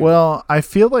 Well, I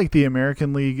feel like the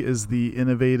American League is the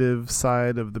innovative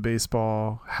side of the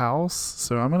baseball house,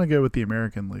 so I'm going to go with the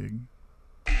American League.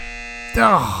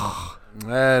 Oh,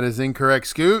 that is incorrect,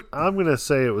 Scoot. I'm going to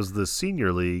say it was the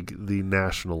Senior League, the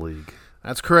National League.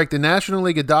 That's correct. The National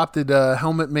League adopted a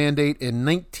helmet mandate in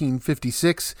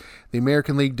 1956. The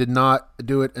American League did not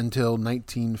do it until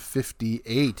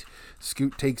 1958.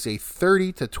 Scoot takes a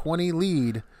 30-20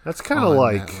 lead. That's kind of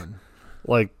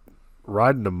like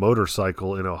riding a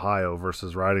motorcycle in Ohio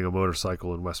versus riding a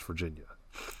motorcycle in West Virginia.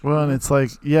 Well, and it's like,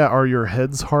 are your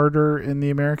heads harder in the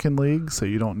American League, so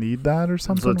you don't need that or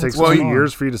something? So it takes 2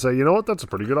 years for you to say, you know what, that's a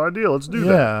pretty good idea. Let's do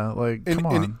that. Yeah, come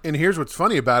on. And here's what's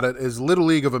funny about it is Little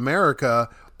League of America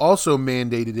also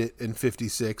mandated it in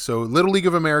 56. So Little League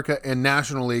of America and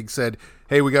National League said,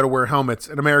 hey, we got to wear helmets.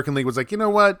 And American League was like, you know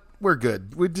what, we're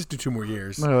good. We just do 2 more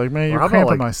years. They're like, man, you're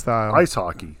cramping my style. Ice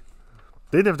hockey.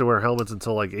 They didn't have to wear helmets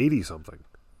until like 80-something.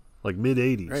 Like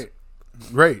mid-80s.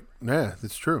 Right. Yeah,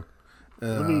 that's true.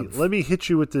 Let me hit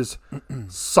you with this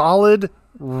solid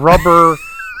rubber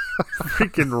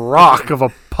freaking rock of a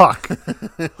puck.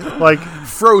 Like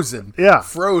frozen. Yeah.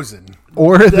 Frozen.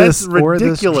 Or That's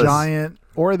ridiculous.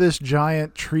 this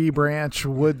giant tree branch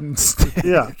wooden stick.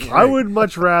 Yeah. I would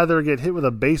much rather get hit with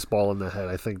a baseball in the head,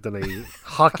 I think, than a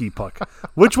hockey puck.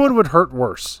 Which one would hurt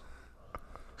worse?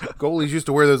 Goalies used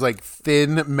to wear those like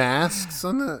thin masks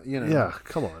on the, Yeah,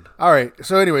 come on. All right.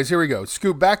 So anyways, here we go.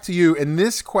 Scoop, back to you. And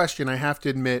this question, I have to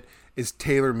admit, is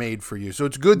tailor-made for you. So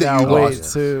it's good that you lost.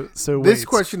 So this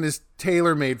question is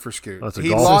tailor-made for Scoot. That's a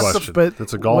golf question.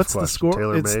 That's a golf what's question. The score?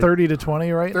 Tailor-made. It's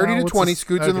 30-20 right 30 now. 30-20,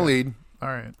 Scoot's in the lead. All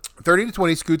right.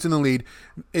 30-20, Scoot's in the lead.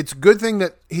 It's a good thing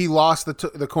that he lost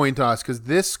the coin toss, because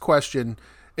this question,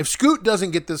 if Scoot doesn't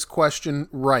get this question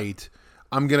right,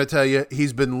 I'm going to tell you,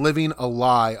 he's been living a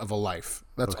lie of a life.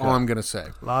 That's all I'm going to say.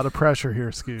 A lot of pressure here,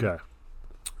 Scoot. Okay.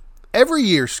 Every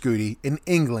year, Scooty, in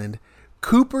England,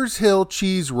 Cooper's Hill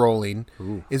cheese rolling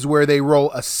is where they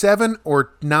roll a 7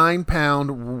 or 9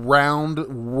 pound round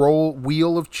roll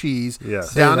wheel of cheese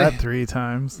down that 3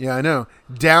 times. Yeah, I know.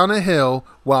 Down a hill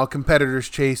while competitors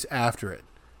chase after it.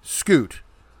 Scoot,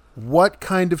 what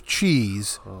kind of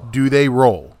cheese do they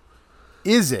roll?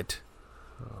 Is it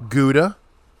Gouda,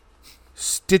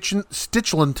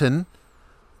 Stichlington,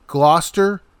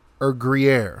 Gloucester, or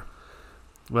Gruyere?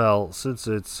 Well, since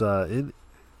it's in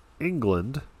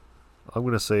England, I'm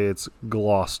going to say it's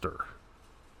Gloucester.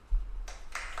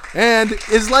 And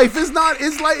his life is not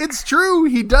his life. It's true.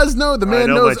 He does know. The man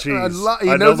knows.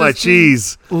 I know my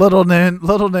cheese. Little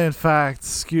known fact: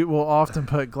 Scoot will often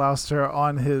put Gloucester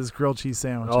on his grilled cheese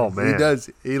sandwiches. Oh man, he does.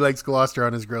 He likes Gloucester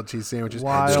on his grilled cheese sandwiches.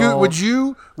 While, Scoot, would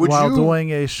you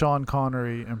doing a Sean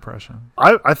Connery impression?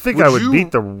 I think I would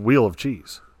beat the wheel of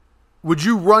cheese. Would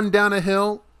you run down a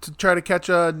hill to try to catch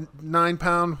a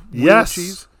 9-pound wheel of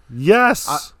cheese?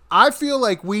 Yes. I feel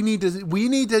like we need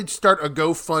to start a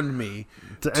GoFundMe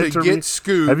to get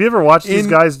Scoot. Have you ever watched these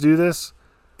guys do this?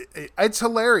 It's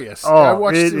hilarious. Oh, I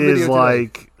watched it the video is today.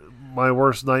 like my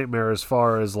worst nightmare as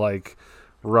far as like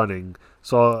running.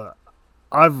 So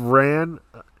I've ran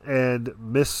and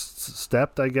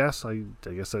misstepped. I guess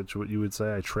that's what you would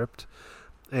say. I tripped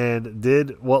and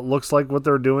did what looks like what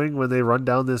they're doing when they run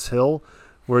down this hill,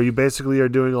 where you basically are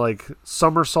doing like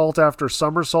somersault after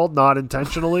somersault, not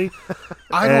intentionally.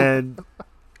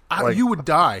 You would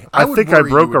die. I think I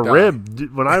broke a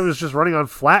rib when I was just running on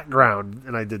flat ground,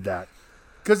 and I did that.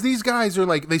 Because these guys are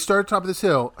like, they start at the top of this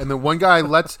hill, and then one guy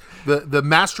lets the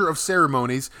master of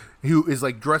ceremonies, who is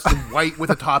like dressed in white with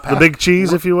a top hat, the big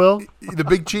cheese, if you will, the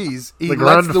big cheese, the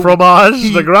grand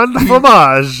fromage, the grand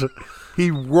fromage. He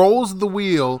rolls the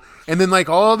wheel, and then like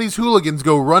all these hooligans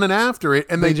go running after it,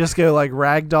 and they just go like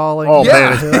ragdolling. Oh yeah,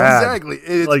 man, it's bad. Exactly.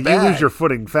 It's like bad. you lose your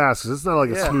footing fast because it's not like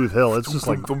a smooth hill. It's just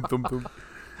like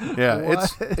yeah,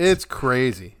 it's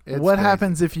crazy. What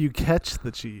happens if you catch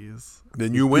the cheese?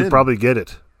 Then you win. You probably get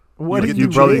it. What you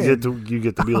probably get the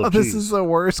wheel of cheese. This is the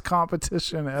worst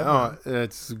competition ever. Oh,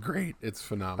 it's great. It's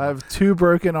phenomenal. I have 2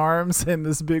 broken arms and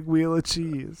this big wheel of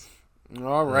cheese.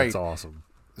 All right. That's awesome.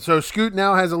 So Scoot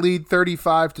now has a lead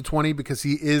 35-20 because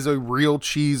he is a real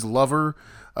cheese lover.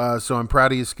 So I'm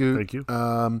proud of you, Scoot. Thank you.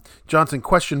 Johnson,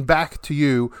 question back to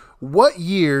you. What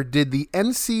year did the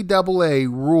NCAA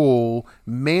rule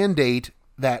mandate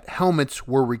that helmets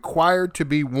were required to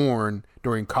be worn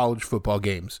during college football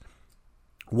games?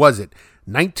 Was it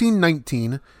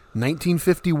 1919,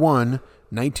 1951,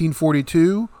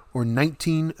 1942, or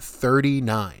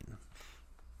 1939?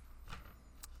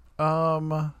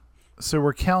 So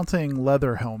we're counting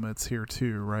leather helmets here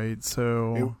too, right?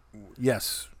 So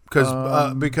yes,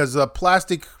 because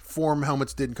plastic form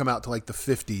helmets didn't come out to like the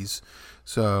 50s.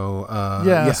 So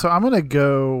yeah. So I'm gonna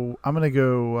go.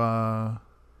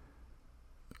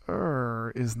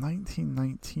 Is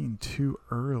 1919 too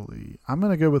early? I'm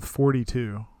gonna go with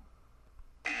 42.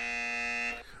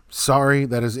 Sorry,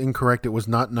 that is incorrect. It was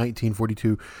not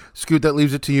 1942. Scoot, that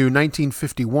leaves it to you.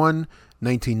 1951,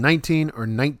 1919, or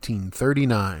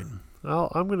 1939?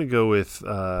 Well, I'm going to go with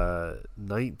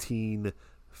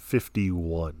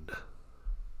 1951.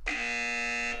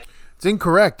 It's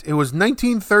incorrect. It was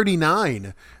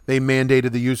 1939. They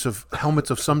mandated the use of helmets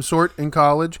of some sort in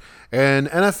college, and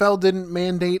NFL didn't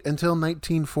mandate until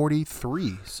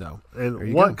 1943. So,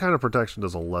 and what kind of protection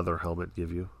does a leather helmet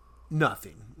give you?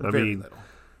 Nothing. Very little.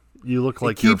 You look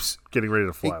like you're getting ready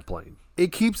to fly a plane.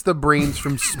 It keeps the brains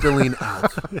from spilling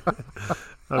out.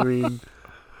 I mean,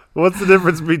 what's the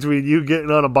difference between you getting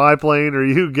on a biplane or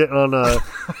you getting on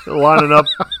lining up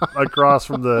across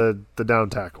from the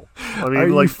down tackle? I mean, are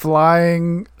you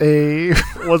flying a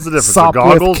what's the difference? Sop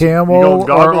goggles, with camel, you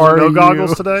goggles or no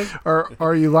goggles today? Or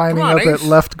are you lining up at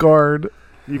left guard?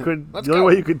 You could. The only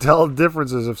way you could tell the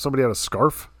difference is if somebody had a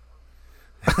scarf.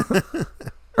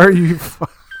 Are you?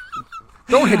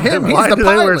 Don't hit him. He's Why the do they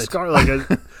wear pilot. a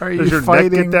scarf? Are you does your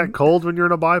fighting? neck get that cold when you're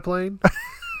in a biplane?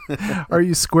 Are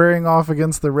you squaring off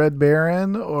against the Red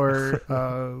Baron or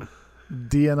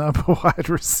D'ing up a wide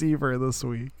receiver this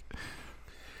week?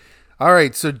 All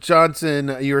right, so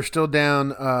Johnson, you're still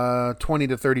down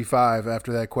 20-35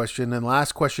 after that question. And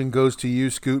last question goes to you,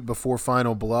 Scoot, before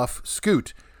final bluff.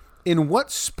 Scoot, in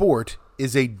what sport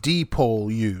is a D-pole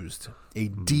used? A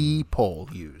D-pole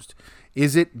used.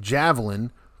 Is it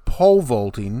javelin, pole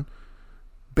vaulting,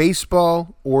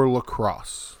 baseball, or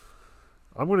lacrosse?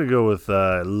 I'm going to go with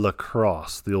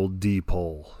lacrosse, the old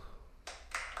D-pole.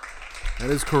 That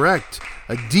is correct.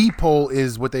 A D-pole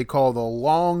is what they call the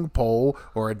long pole,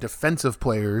 or a defensive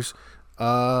player's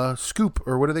scoop,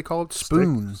 or what do they call it?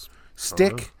 Spoon.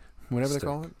 Stick. Whatever they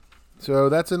call it. So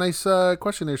that's a nice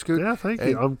question there, Scoot. Yeah, thank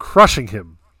you. I'm crushing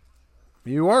him.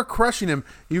 You are crushing him.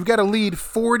 You've got a lead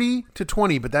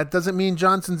 40-20, but that doesn't mean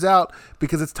Johnson's out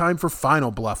because it's time for Final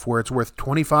Bluff, where it's worth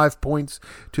 25 points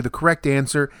to the correct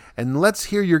answer. And let's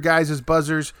hear your guys'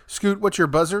 buzzers. Scoot, what's your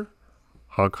buzzer?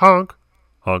 Honk, honk,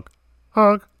 honk,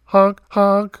 honk, honk,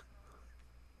 honk.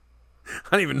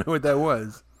 I don't even know what that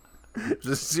was. It's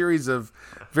a series of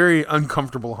very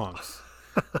uncomfortable honks.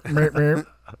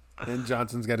 And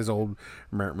Johnson's got his old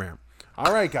meow.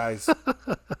 All right, guys.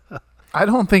 I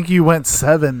don't think you went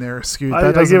 7 there, Scoot. That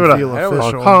I doesn't give it feel a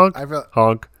official. honk,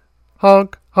 honk,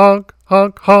 honk, honk,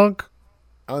 honk, honk.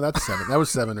 Oh, that's 7. That was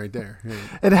 7 right there. Yeah.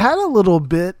 It had a little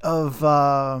bit of,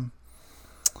 I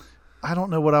don't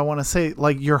know what I want to say.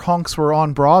 Like your honks were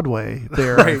on Broadway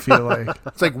there, I feel like.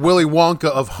 It's like Willy Wonka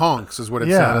of honks is what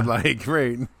it sounded like.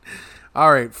 Right.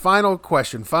 All right. Final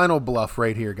question. Final bluff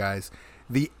right here, guys.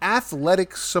 The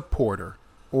athletic supporter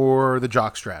or the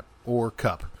jockstrap or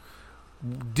cup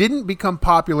didn't become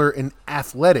popular in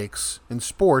athletics and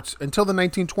sports until the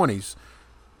 1920s,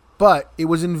 but it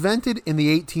was invented in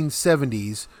the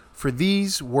 1870s for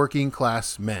these working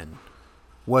class men.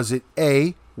 Was it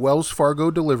A, Wells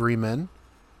Fargo delivery men,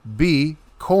 B,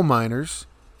 coal miners,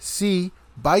 C,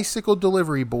 bicycle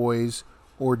delivery boys,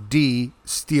 or D,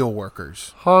 steel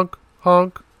workers? Honk,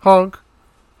 honk, honk,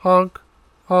 honk,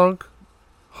 honk,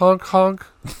 honk, honk.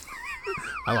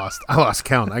 I lost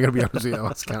count. I gotta be honest with you, I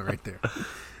lost count right there.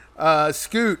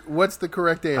 Scoot, what's the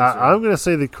correct answer? I'm going to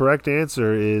say the correct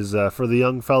answer is for the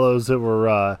young fellows that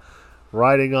were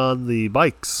riding on the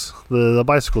bikes, the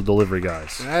bicycle delivery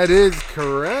guys. That is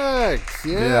correct.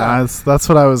 Yeah. That's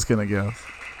what I was going to go.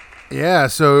 Yeah,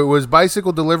 so it was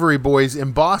bicycle delivery boys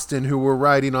in Boston who were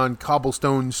riding on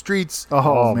cobblestone streets.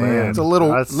 Oh man. It's a little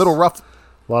rough.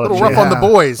 A lot of rough on the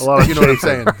boys, A lot of if you know what I'm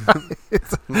saying.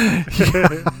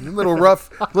 A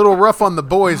little rough on the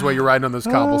boys while you're riding on those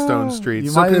cobblestone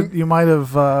streets. You might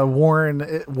have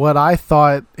worn what I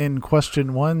thought in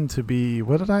question 1 to be,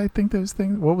 what did I think those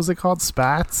things? What was it called?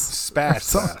 Spats.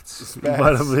 Spats.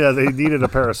 But, yeah, they needed a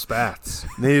pair of spats.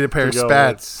 They needed a pair of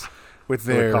spats with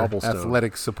their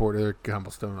athletic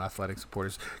cobblestone athletic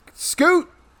supporters. Scoot,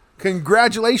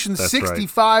 congratulations, That's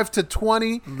 65 to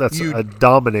 20. That's a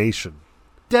domination.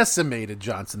 Decimated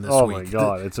Johnson this week. Oh my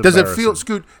God! It's does it feel,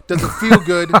 Scoot? Does it feel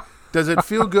good? Does it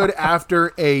feel good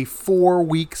after a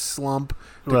 4-week slump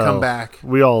to come back?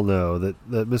 We all know that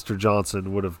Mr.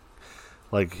 Johnson would have,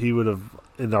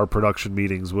 in our production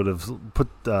meetings, would have put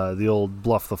the old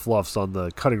Bluff the Fluffs on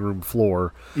the cutting room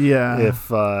floor. Yeah.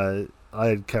 If I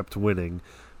had kept winning,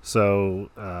 so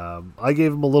I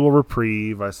gave him a little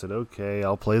reprieve. I said, "Okay,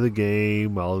 I'll play the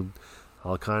game. I'll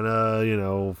kind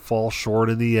of, fall short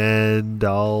in the end.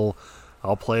 I'll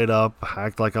play it up,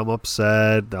 act like I'm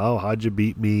upset. Oh, how'd you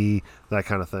beat me? That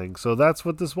kind of thing. So that's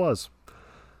what this was.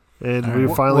 And we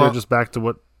finally are just back to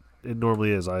what it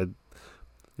normally is. It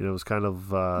was kind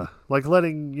of like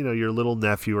letting, your little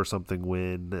nephew or something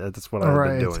win. That's what I've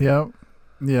been doing. Yep.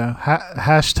 Yeah.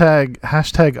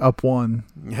 Hashtag up one.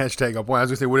 Hashtag up one. I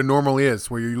was going to say what it normally is,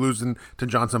 where you're losing to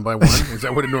Johnson by 1. Is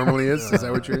that what it normally is? Is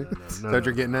that what you're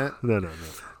getting at? No.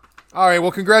 All right.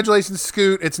 Well, congratulations,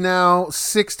 Scoot. It's now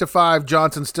 6-5.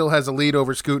 Johnson still has a lead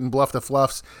over Scoot and Bluff the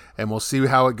Fluffs, and we'll see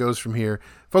how it goes from here.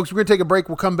 Folks, we're going to take a break.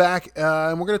 We'll come back,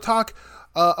 and we're going to talk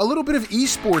a little bit of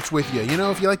esports with you.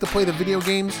 If you like to play the video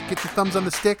games, get your thumbs on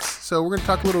the sticks. So we're going to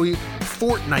talk a little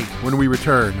Fortnite when we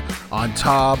return on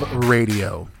Tob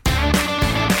Radio.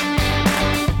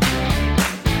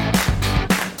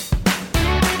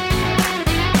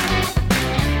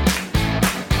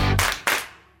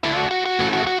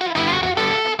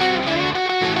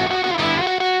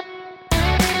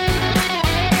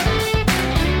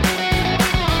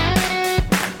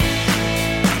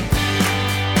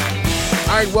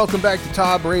 Welcome back to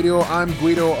Tob Radio. I'm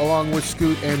Guido along with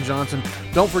Scoot and Johnson.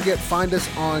 Don't forget, find us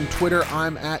on Twitter.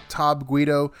 I'm at Tob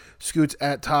Guido, Scoot's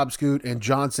at Tob Scoot, and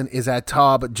Johnson is at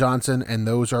Tob Johnson, and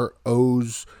those are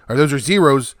O's, or those are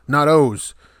zeros, not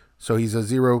O's. So he's a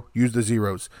zero, use the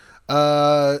zeros.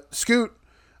 Scoot,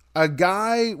 a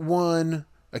guy won,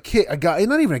 a guy,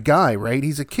 not even a guy, right?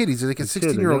 He's a kid. He's like a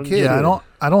 16-year-old kid.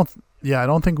 Yeah, I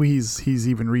don't think he's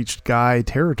even reached guy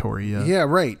territory yet. Yeah,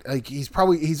 right. Like he's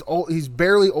old. He's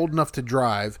barely old enough to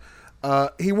drive.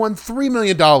 He won $3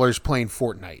 million playing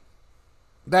Fortnite.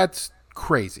 That's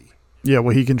crazy. Yeah,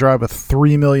 well, he can drive a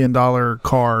 $3 million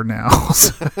car now.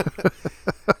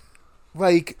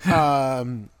 What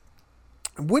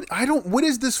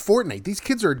is this Fortnite? These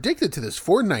kids are addicted to this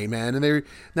Fortnite, man, and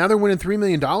they're winning $3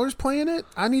 million playing it.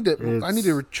 I need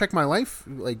to check my life.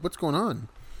 Like, what's going on?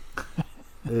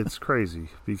 It's crazy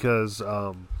because,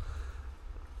 when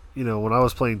I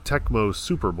was playing Tecmo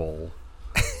Super Bowl,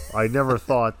 I never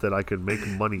thought that I could make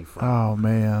money from it. Oh,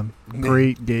 man.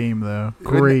 Great game, though.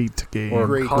 Great game. Or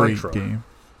Great game.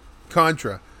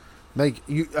 Contra.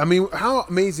 How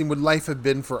amazing would life have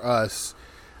been for us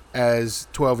as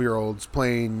 12-year-olds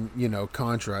playing,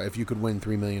 Contra if you could win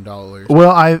 $3 million.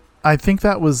 Well, I think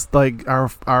that was like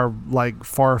our like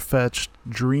far-fetched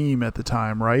dream at the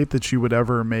time, right? That you would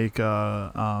ever make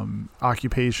a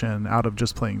occupation out of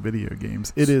just playing video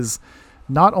games. It is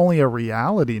not only a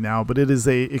reality now, but it is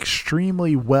a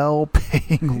extremely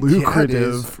well-paying,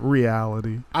 lucrative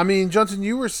reality. I mean, Johnson,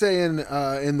 you were saying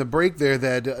in the break there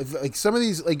that like some of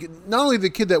these, like not only the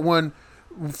kid that won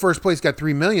first place got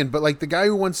 $3 million, but like the guy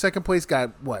who won second place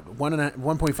got what,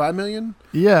 1.5 million?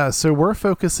 Yeah, so we're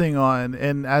focusing on,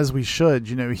 and as we should,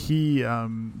 he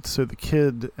so the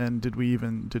kid, and did we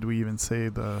even say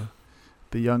the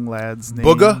young lad's name?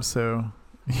 Booga? So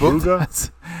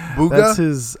Booga? That's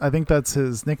his, I think that's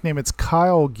his nickname. It's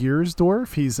Kyle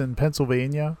Giersdorf. He's in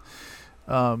Pennsylvania.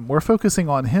 We're focusing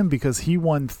on him because he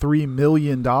won $3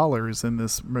 million in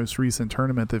this most recent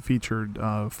tournament that featured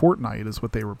Fortnite is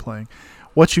what they were playing.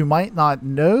 What you might not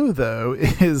know, though,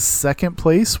 is second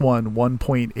place won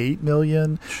 $1.8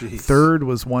 million. Jeez. Third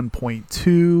was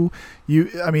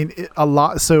 $1.2. A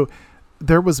lot. So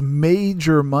there was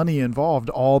major money involved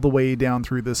all the way down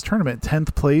through this tournament.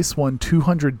 10th place won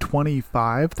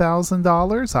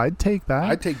 $225,000. I'd take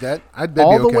that. I'd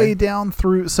all the way down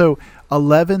through. So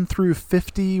 11 through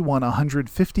 50 won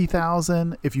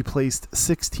 $150,000. If you placed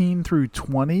 16 through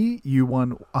 20, you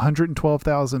won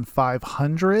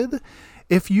 $112,500.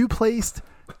 If you placed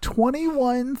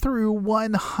 21 through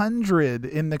 100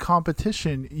 in the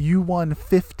competition, you won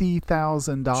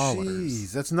 $50,000.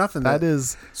 Jeez, that's nothing. That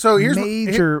is so. Here's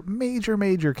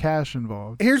major cash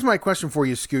involved. Here's my question for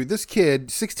you, Scoot. This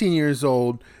kid, 16 years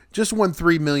old, just won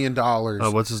 $3 million.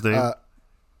 What's his name?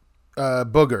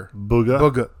 Booga.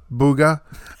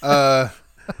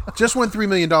 Just won $3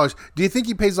 million. Do you think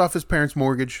he pays off his parents'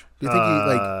 mortgage? Do you think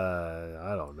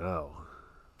I don't know.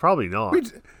 Probably not.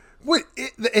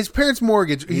 His parents'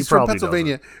 mortgage. He's from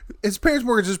Pennsylvania. His parents'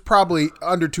 mortgage is probably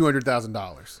under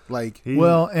 $200,000.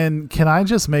 Well, and can I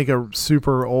just make a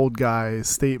super old guy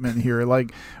statement here?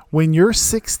 Like, when you're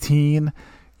 16,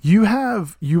 you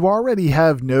already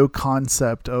have no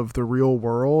concept of the real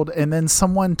world, and then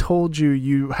someone told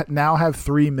you now have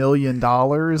 $3 million.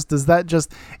 Does that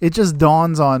it just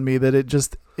dawns on me that it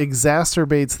just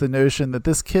exacerbates the notion that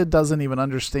this kid doesn't even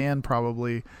understand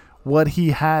probably what he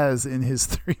has in his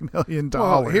 $3 million.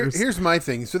 Well, here's my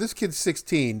thing. So this kid's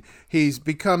 16. He's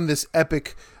become this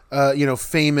epic,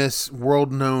 famous,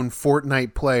 world-known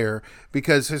Fortnite player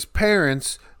because his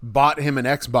parents bought him an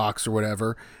Xbox or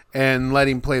whatever and let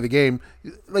him play the game.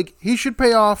 Like, he should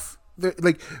pay off. Let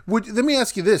me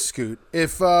ask you this, Scoot.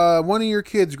 If one of your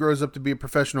kids grows up to be a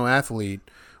professional athlete,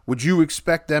 would you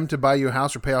expect them to buy you a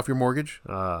house or pay off your mortgage?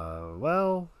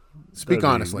 Well, speak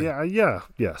honestly.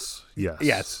 Yes.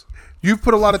 You've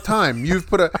put a lot of time. You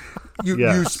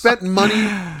spent money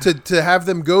to have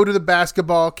them go to the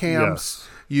basketball camps.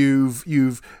 Yes.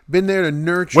 You've been there to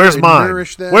nurture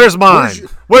nourish them. Where's mine?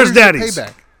 Where's daddy's?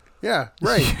 Payback? Yeah,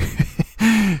 right.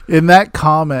 In that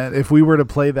comment, if we were to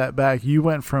play that back, you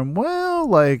went from, well,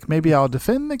 like, maybe I'll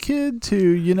defend the kid to,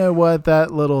 you know what,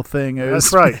 that little thing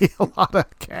owes me a lot of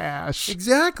cash.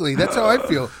 Exactly. That's how I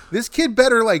feel. This kid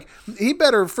better,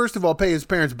 first of all, pay his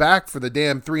parents back for the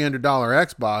damn $300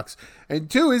 Xbox. And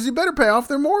two is he better pay off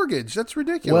their mortgage. That's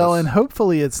ridiculous. Well, and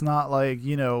hopefully it's not like,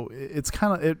 it's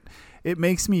kind of, it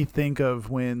makes me think of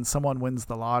when someone wins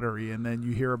the lottery and then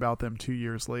you hear about them 2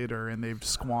 years later and they've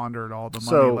squandered all the money.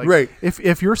 So, right.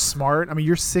 If you're smart,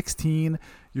 you're 16,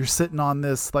 you're sitting on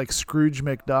this like Scrooge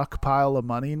McDuck pile of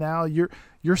money now. You're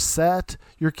set.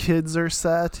 Your kids are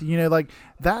set.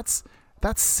 That's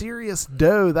serious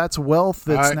dough. That's wealth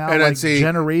that's now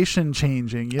generation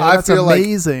changing. That's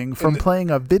amazing from playing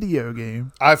a video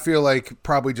game. I feel like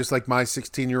probably just like my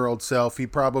 16-year-old self, he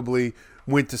probably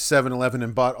went to 7-Eleven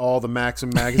and bought all the Maxim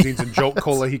magazines and Jolt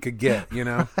Cola he could get,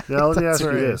 Now, let me ask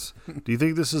you this. Do you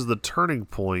think this is the turning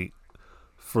point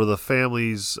for the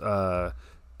family's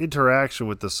interaction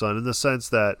with the son, in the sense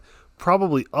that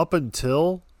probably up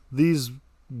until these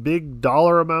big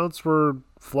dollar amounts were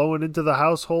flowing into the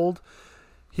household,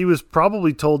 he was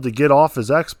probably told to get off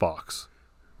his Xbox.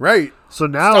 Right. So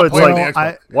now it's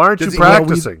like, why aren't you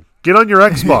practicing? Get on your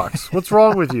Xbox. What's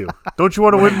wrong with you? Don't you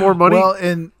want to win more money? Well,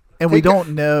 and we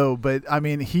don't know, but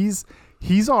he's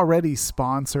already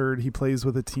sponsored. He plays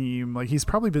with a team. Like, he's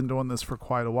probably been doing this for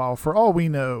quite a while. For all we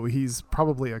know, he's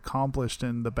probably accomplished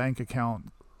in the bank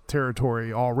account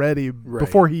territory already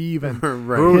before he even hit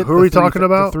who are we talking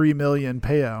about? The $3 million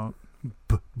payout.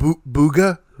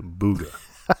 Booga.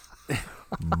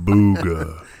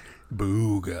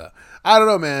 I don't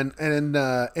know, man.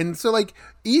 And so like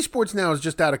esports now is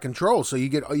just out of control. So you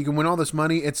can win all this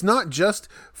money. It's not just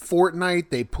Fortnite.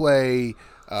 They play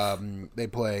They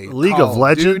play League Call of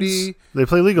Legends. Duty. They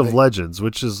play League of Legends,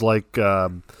 which is like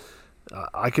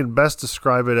I can best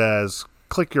describe it as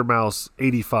click your mouse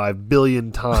 85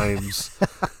 billion times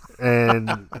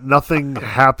and nothing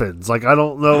happens. Like, I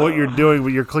don't know what you're doing,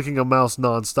 but you're clicking a mouse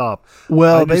nonstop.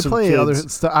 Well, they play other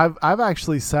stuff. I've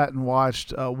actually sat and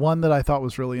watched one that I thought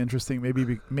was really interesting.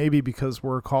 Maybe because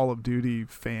we're Call of Duty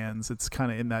fans, it's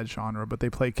kind of in that genre. But they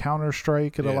play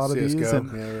Counter-Strike at a lot of CS:GO.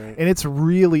 these, and it's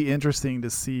really interesting to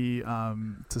see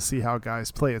how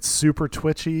guys play. It's super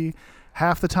twitchy.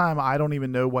 Half the time, I don't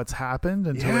even know what's happened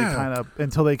until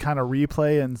they kind of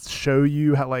replay and show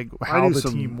you how the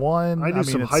team won. I knew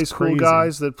some high school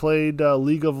guys that played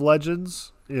League of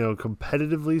Legends,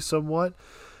 competitively somewhat.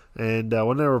 And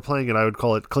when they were playing it, I would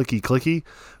call it clicky clicky,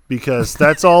 because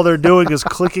that's all they're doing is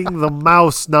clicking the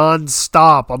mouse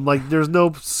nonstop. I'm like, there's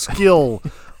no skill.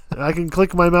 I can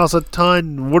click my mouse a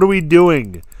ton. What are we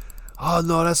doing? Oh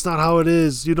no, that's not how it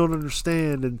is. You don't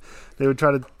understand. And they would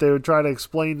try to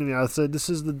explain to me. I said, this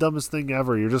is the dumbest thing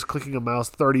ever. You're just clicking a mouse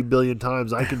 30 billion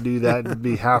times. I can do that and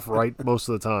be half right most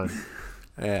of the time.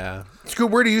 Yeah.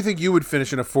 Scoot, where do you think you would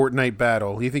finish in a Fortnite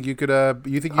battle? You think you could?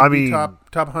 You think you'd be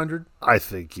top 100? I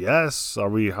think yes. Are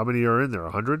we? How many are in there?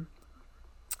 100?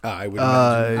 I would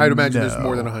imagine. I would imagine there's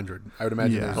more than 100. I would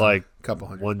imagine there's like a couple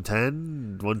hundred.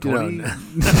 110, 120.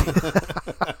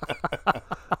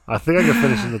 I think I could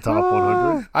finish in the top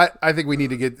 100. I think we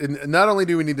need to get. Not only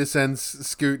do we need to send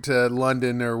Scoot to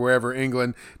London or wherever,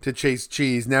 England, to chase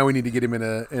cheese. Now we need to get him in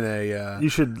a. We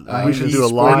should do a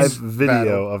live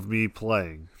video of me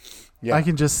playing. Yeah. I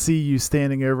can just see you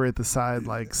standing over at the side,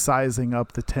 like sizing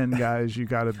up the 10 guys you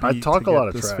got to beat. I talk a lot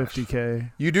of trash.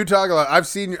 50K. You do talk a lot. I've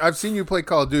seen you play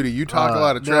Call of Duty. You talk a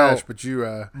lot of trash, but you.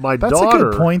 That's a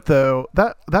good point, though.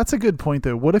 That's a good point,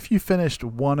 though. What if you finished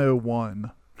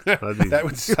 101? That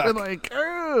would suck. Like,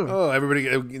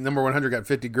 everybody number 100 got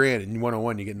 50 grand, and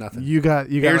 101 you get nothing. You got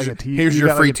here's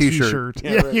your free T-shirt.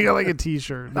 Yeah, you got like a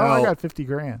T-shirt. No, I got 50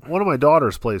 grand. One of my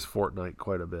daughters plays Fortnite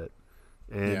quite a bit.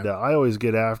 And I always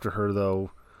get after her,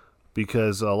 though,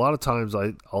 because a lot of times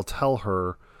I'll tell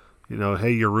her,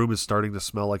 hey, your room is starting to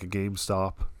smell like a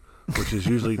GameStop, which is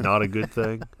usually not a good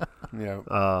thing.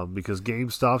 Yeah. Because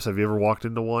GameStops, have you ever walked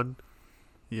into one?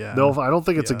 Yeah. No, I don't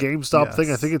think it's a GameStop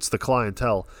thing. I think it's the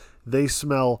clientele. They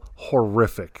smell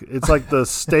horrific. It's like the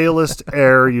stalest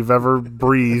air you've ever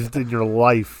breathed in your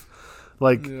life.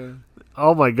 Like... Yeah.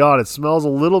 Oh my God! It smells a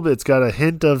little bit. It's got a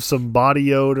hint of some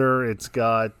body odor. It's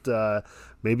got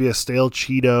maybe a stale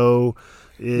Cheeto.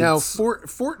 Now,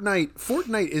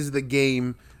 Fortnite is the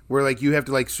game where you have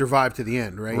to survive to the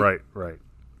end, right? Right.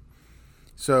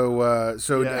 So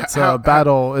it's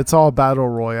battle. It's all battle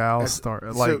royale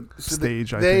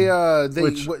stage. I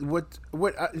think.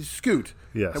 Scoot?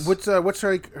 Yes. What's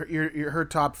her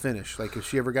top finish? Has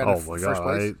she ever gotten first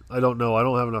place? I don't know. I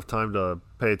don't have enough time to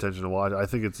pay attention to watch. I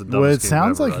think it's the dumbest Well, it game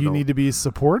sounds ever. like you need to be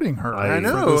supporting her. I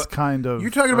know. For this kind of. You're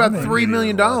talking about $3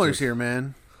 million here,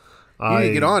 man. You need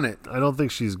to get on it. I don't think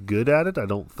she's good at it. I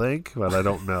don't think, but I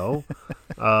don't know.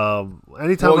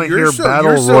 Anytime I hear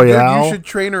battle royale, good, you should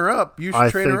train her up.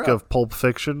 I think of Pulp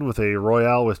Fiction with a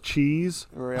royale with cheese.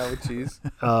 Royale with cheese.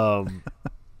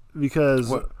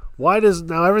 Because why does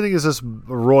now everything is just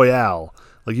royale?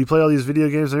 Like, you play all these video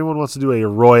games, everyone wants to do a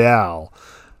royale.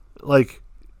 Like,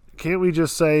 can't we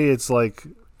just say it's like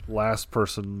last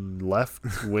person left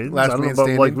wins? Last I don't man know, but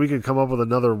standing. we could come up with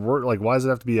another word. Like, why does it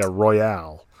have to be a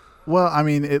royale? Well, I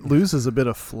mean, it loses a bit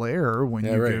of flair when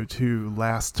you go to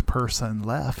last person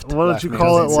left. Why don't you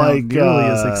call it like nearly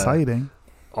as exciting?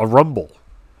 A rumble.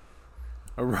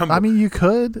 A rumble. I mean, you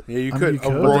could. Yeah, you could. A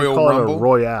Royal Rumble. A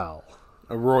royale.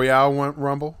 A royale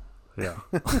rumble. Yeah.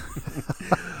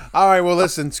 All right. Well,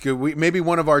 listen, Scoot. Maybe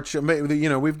one of our,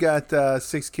 we've got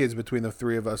 6 kids between the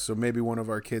 3 of us, so maybe one of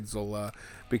our kids will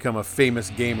become a famous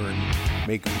gamer and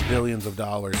make billions of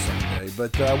dollars someday.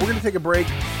 But we're going to take a break.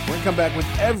 We're going to come back with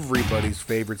everybody's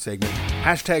favorite segment,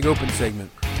 #Open segment,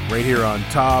 right here on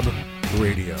Tob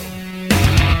Radio.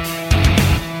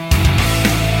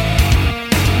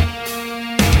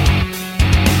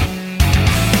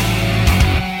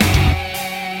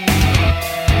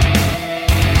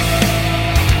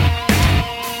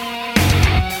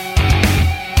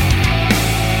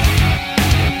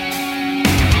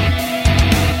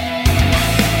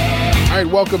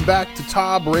 Welcome back to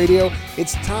Tob Radio.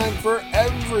 It's time for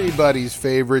everybody's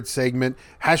favorite segment,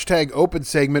 #Open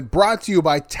segment, brought to you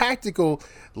by Tactical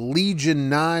Legion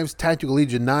Knives. Tactical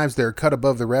Legion Knives, they're cut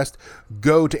above the rest.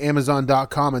 Go to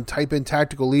Amazon.com and type in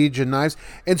Tactical Legion Knives.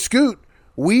 And Scoot,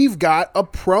 we've got a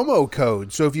promo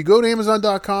code. So if you go to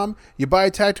Amazon.com, you buy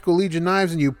Tactical Legion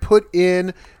Knives, and you put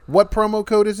in, what promo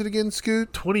code is it again,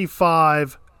 Scoot?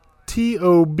 25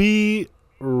 TOB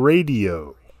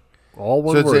Radio. All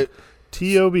one word.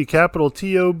 TOB, capital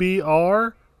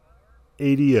TOBR,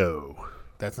 ADO.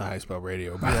 That's not how you spell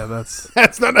radio. Yeah, that's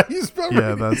That's not how you spell radio.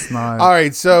 yeah, that's not. All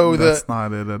right, so that's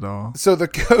not it at all. So the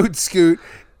code Scoot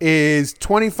is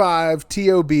 25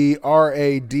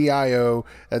 TOBRADIO.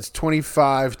 That's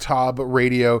 25 Tob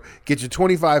Radio. Get you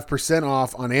 25%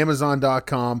 off on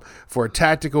Amazon.com for a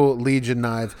Tactical Legion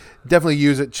knife. Definitely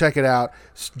use it. Check it out.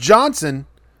 Johnson,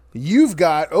 you've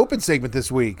got open segment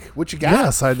this week. What you got?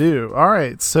 Yes, I do. All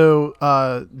right. So,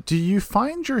 do you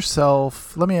find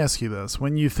yourself? Let me ask you this: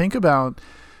 when you think about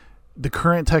the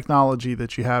current technology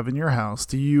that you have in your house,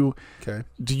 do you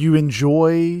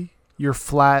enjoy your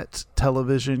flat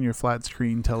television, your flat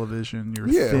screen television, your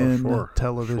thin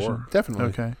television? Sure. Definitely.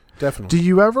 Okay. Definitely. Do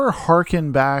you ever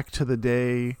hearken back to the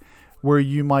day where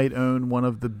you might own one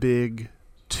of the big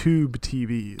tube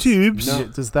TVs? Tubes. No.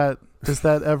 Does that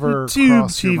ever Tube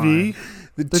cross your mind? TV.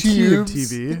 The tube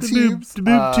TV. The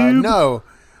boob tube.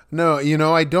 No. You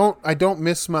know, I don't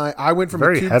miss my. I went from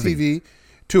Very a tube heavy. TV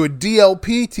to a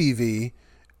DLP TV.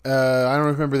 I don't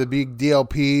remember the big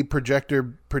DLP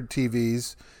projector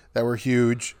TVs that were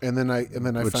huge, and then I Which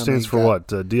finally stands for what?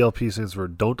 DLP stands for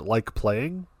don't like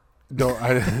playing.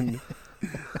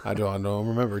 I don't know.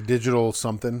 Remember digital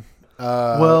something.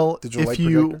 Well, digital light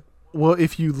projector?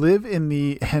 if you live in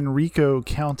the Henrico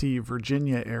County,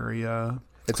 Virginia area,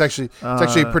 It's actually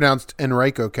pronounced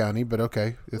Henrico County, but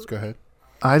okay, let's go ahead.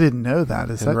 I didn't know that.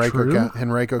 Is that true?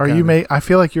 Henrico Are County. you I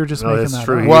feel like you're just No, making that's that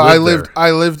true. up. You Well,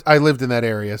 lived I lived in that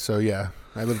area, so yeah,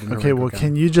 I lived in. Okay, Henrico well, County.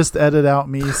 can you just edit out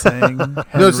me saying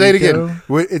No, say it Henrico?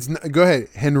 again. Go ahead.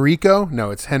 Henrico? No,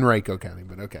 it's Henrico County,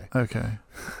 but okay. Okay.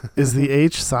 Is the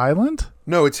H silent?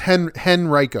 No, it's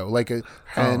Henrico, like a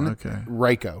okay.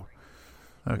 Henrico.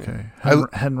 Okay. I-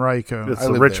 Henrico. It's I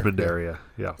the live Richmond there, yeah. area.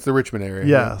 Yeah. It's the Richmond area.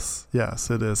 Yes,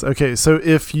 it is. Okay, so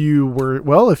if you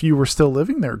were still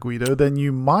living there, Guido, then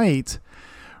you might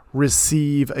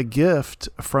receive a gift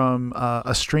from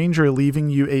a stranger leaving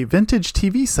you a vintage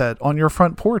TV set on your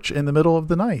front porch in the middle of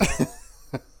the night.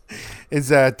 Is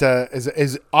that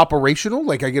is operational?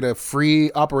 Like I get a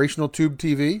free operational tube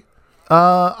TV?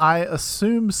 I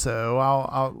assume so.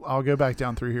 I'll go back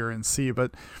down through here and see,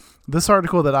 but this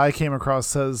article that I came across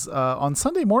says on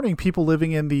Sunday morning, people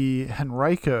living in the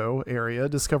Henrico area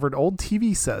discovered old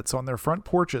TV sets on their front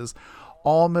porches.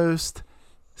 Almost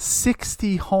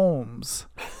 60 homes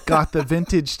got the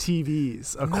vintage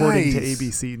TVs, according to Nice.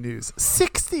 ABC News.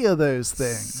 60 of those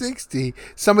things. 60.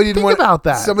 Somebody didn't Think want about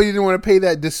that. Somebody didn't want to pay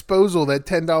that disposal, that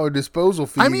 $10 disposal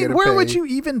fee. I you mean, gotta where pay. would you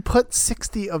even put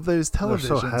 60 of those so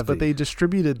televisions? heavy. But they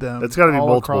distributed them. It's gotta be all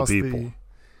multiple across people.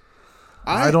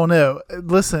 I don't know.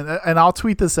 Listen, and I'll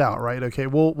tweet this out, right? Okay,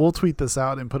 we'll tweet this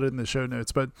out and put it in the show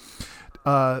notes. But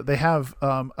they have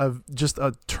just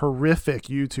a terrific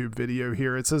YouTube video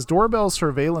here. It says doorbell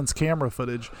surveillance camera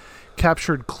footage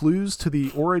captured clues to the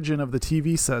origin of the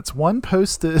TV sets. One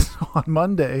posted on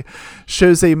Monday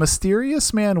shows a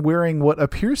mysterious man wearing what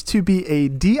appears to be a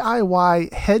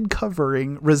DIY head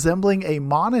covering resembling a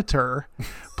monitor,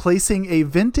 placing a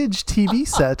vintage TV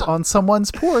set on someone's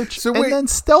porch and then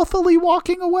stealthily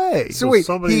walking away. So wait,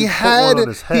 somebody he put had one on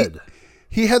his head.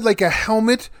 He had like a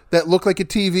helmet that looked like a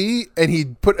TV, and he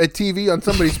put a TV on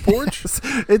somebody's porch.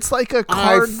 It's like a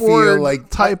I feel cardboard like-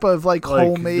 type of like Like, do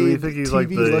we homemade think he's TV like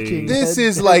the- looking. This head-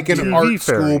 is like an TV art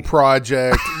fairy. school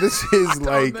project. This is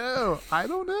like I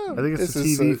don't know. I think it's This the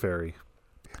is TV a- fairy.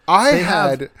 They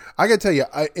have- I gotta tell you,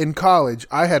 in college,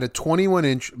 I had a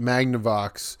 21-inch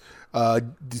Magnavox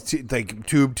like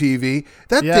tube TV.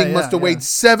 That Yeah, thing must have weighed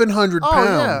 700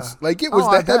 pounds. Like it was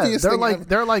I the bet. heaviest They're thing. like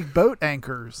they're like boat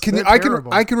anchors. Can I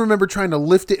can remember trying to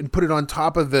lift it and put it on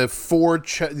top of the four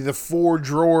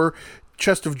drawer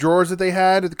chest of drawers that they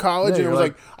had at the college, Yeah, and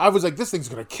you're I was like, this thing's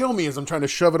gonna kill me as I'm trying to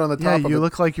shove it on the Yeah, top. of you it.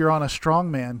 look like you're on a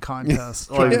strongman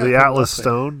contest. Like trying the to Atlas lift it.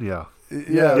 Stone. Yeah. Yeah,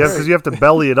 Yeah, because you have to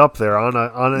belly it up there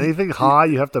on anything high.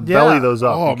 You have to belly those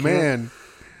up. Oh You can't- man,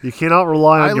 you cannot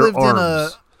rely on your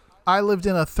arms. I lived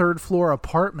in a third floor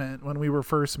apartment when we were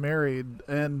first married,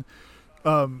 and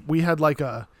we had like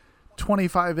a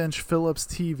 25-inch Philips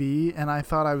TV, and I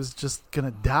thought I was just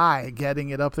gonna die getting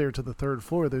it up there to the third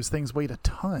floor. Those things weighed a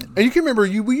ton. and you can remember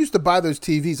we used to buy those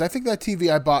TVs. I think that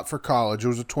TV I bought for college, it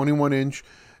was a 21-inch.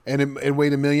 And it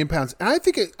weighed 1 million pounds. And I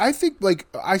think like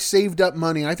I saved up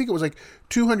money. I think it was like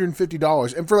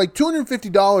 $250. And for like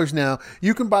 $250 now,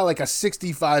 you can buy like a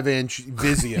 65-inch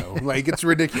Vizio. Like it's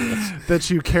ridiculous. That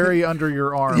you carry under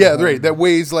your arm. Yeah, right. That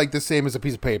weighs like the same as a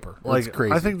piece of paper. Like That's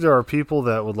crazy. I think there are people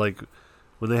that would like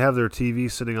when they have their TV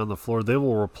sitting on the floor, they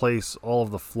will replace all of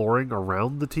the flooring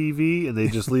around the TV, and they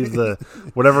just leave the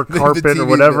whatever carpet or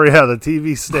whatever. The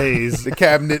TV stays. the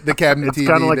cabinet It's TV.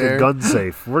 kind of like there. a gun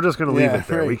safe. We're just going to leave it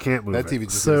there. Right. We can't move that it. TV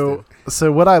just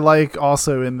So what I like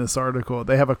also in this article,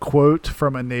 they have a quote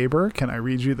from a neighbor. Can I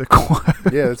read you the quote?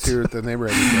 Yeah, let's hear what the neighbor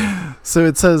had to say. So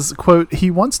it says, quote,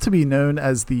 "He wants to be known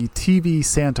as the TV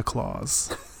Santa Claus."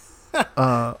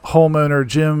 Homeowner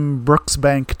Jim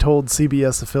Brooksbank told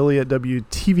CBS affiliate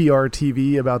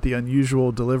WTVR-TV about the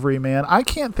unusual delivery man. "I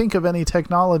can't think of any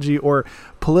technology or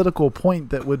political point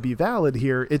that would be valid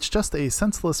here. It's just a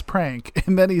senseless prank."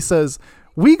 And then he says,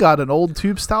 "We got an old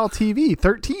tube-style TV,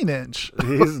 13-inch.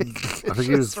 I think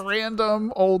he was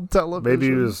random old television.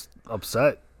 maybe he was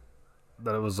upset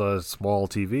that it was a small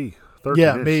TV. 13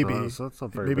 Yeah, inch, maybe. so that's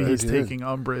not very Maybe bad. he's taking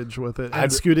umbrage with it.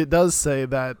 And Scoot, it does say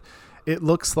that it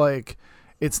looks like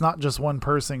it's not just one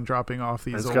person dropping off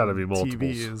these It's old gotta be multiples.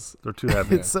 TVs. They're too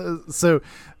heavy. It says, so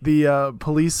the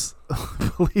police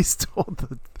told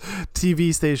the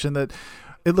TV station that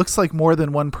it looks like more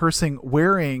than one person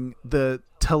wearing the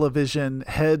television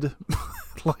head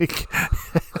like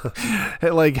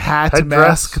hat Headdress?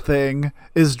 mask thing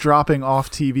is dropping off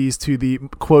TVs to the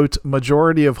quote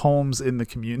majority of homes in the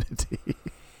community.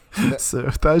 So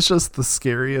that's just the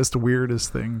scariest,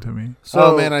 weirdest thing to me.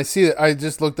 Oh man, I see it. I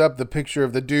just looked up the picture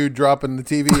of the dude dropping the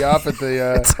TV off at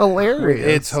the. It's hilarious.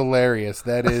 It's hilarious.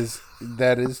 That is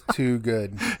too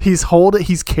good.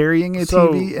 He's carrying a So,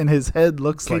 TV, and his head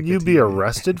looks like. Can you a be TV.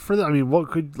 arrested for that? I mean, what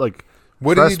could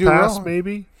What did he do trespass wrong?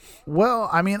 maybe? Well,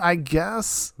 I mean, I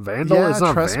guess Vandal? Yeah, It's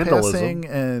not trespassing, vandalism.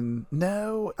 and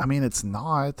no, I mean it's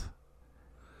not.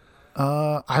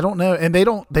 I don't know, and they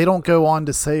don't go on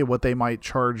to say what they might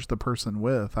charge the person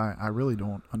with. I really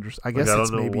don't understand. I guess I don't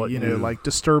it's know maybe what like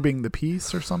disturbing the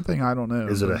peace or something. I don't know.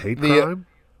 Is it a but- hate The, crime?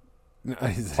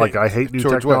 Like I hate new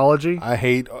Towards what? technology, I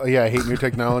hate new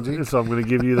technology. so I'm going to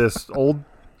give you this old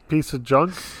piece of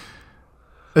junk.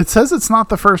 It says it's not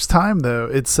the first time though.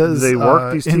 It says Do they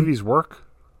work? These in- TVs work?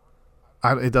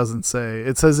 It doesn't say.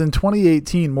 It says in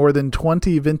 2018, more than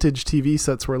 20 vintage TV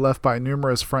sets were left by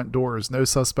numerous front doors. No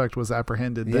suspect was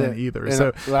apprehended then Yeah, either. and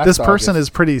So last this person August. is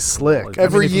pretty slick. I mean,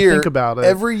 Every if you year, think about it.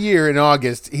 every year in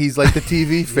August, he's like the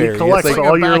TV fairy. He collects It's like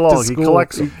all a year back to long. He school.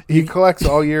 collects them. he collects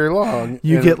all year long.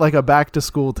 You and get like a back to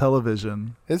school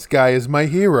television. this guy is my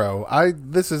hero.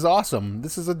 This is awesome.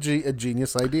 This is a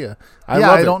genius idea. I I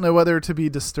love it. don't know whether to be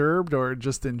disturbed or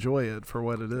just enjoy it for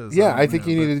what it is. Yeah, don't I think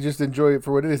know, you need to just enjoy it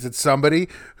for what it is. It's somebody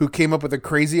who came up with a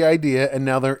crazy idea, and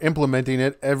now they're implementing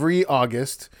it every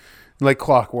August, like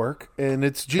clockwork, and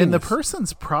it's genius. And the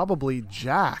person's probably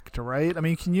jacked, right? I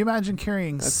mean, can you imagine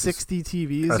carrying 60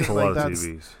 TVs? That's a Like, lot of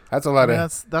TVs. That's a lot of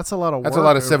that's a lot of that's work a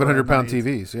lot of over a 700-pound night.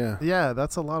 TVs. Yeah. Yeah,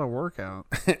 that's a lot of workout.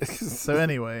 So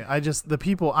anyway, the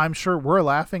people, I'm sure we're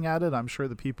laughing at it. I'm sure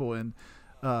the people in,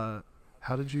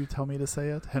 how did you tell me to say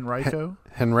it? Henrico?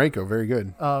 Henrico, very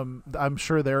good. I'm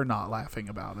sure they're not laughing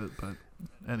about it, but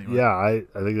anyway. Yeah, I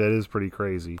think that is pretty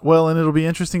crazy. Well, and it'll be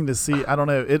interesting to see. I don't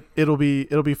know. It'll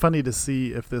be funny to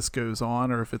see if this goes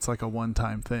on or if it's like a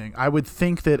one-time thing. I would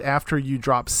think that after you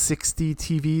drop 60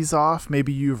 TVs off,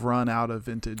 maybe you've run out of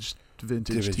vintage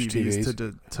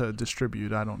TVs to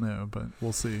distribute. I don't know, but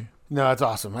we'll see. No, it's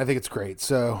awesome. I think it's great.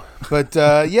 So, but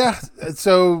yeah,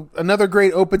 so another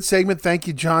great open segment. Thank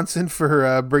you, Johnson,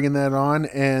 for bringing that on.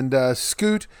 And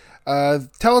Scoot,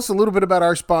 tell us a little bit about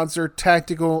our sponsor,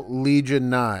 Tactical Legion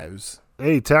Knives.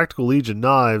 Hey, Tactical Legion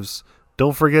Knives,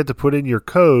 don't forget to put in your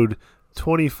code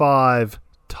 25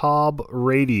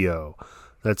 TobRadio.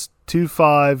 That's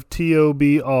 25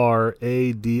 TOBRADIO.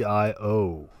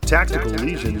 Tactical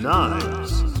Legion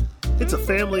Knives. It's a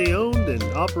family-owned and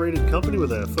operated company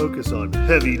with a focus on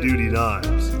heavy-duty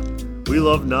knives. We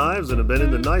love knives and have been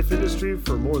in the knife industry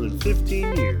for more than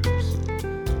 15 years.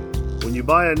 When you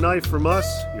buy a knife from us,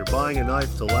 you're buying a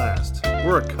knife to last.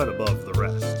 We're a cut above the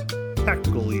rest.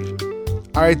 Tactical Legion.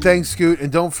 All right, thanks, Scoot.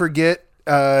 And don't forget,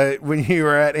 when you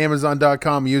are at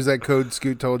Amazon.com, use that code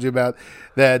Scoot told you about.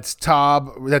 That's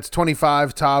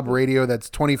 25 Tob Radio. That's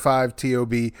 25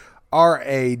 TOBRADIO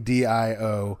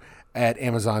at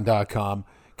Amazon.com.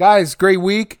 Guys, great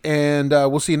week, and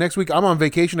we'll see you next week. I'm on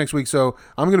vacation next week, so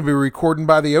I'm going to be recording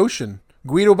by the ocean.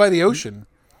 Guido by the ocean.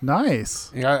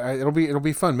 Nice. Yeah, it'll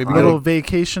be fun. Maybe Little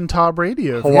vacation Tob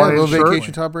Radio. Hawaiian little shirt?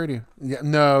 vacation Top Radio. Yeah,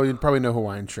 no, you'd probably no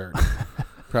Hawaiian shirt.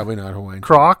 Probably not Hawaiian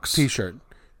Crocs? shirt.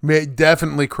 T-shirt.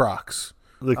 Definitely Crocs.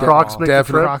 The Crocs make the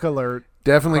definitely. trip? Croc alert.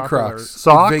 Definitely Croc Crocs. alert.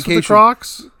 Socks with the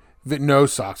Crocs? No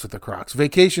socks with the Crocs.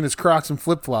 Vacation is Crocs and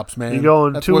flip-flops, man. You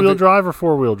going That's two-wheel what drive or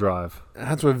four-wheel drive?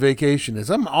 That's what vacation is.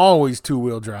 I'm always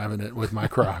two-wheel driving it with my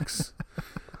Crocs.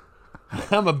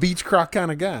 I'm a beach croc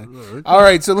kind of guy. All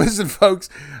right, so listen, folks,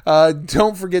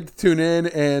 don't forget to tune in,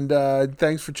 and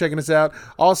thanks for checking us out.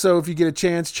 Also, if you get a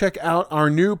chance, check out our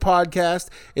new podcast.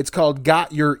 It's called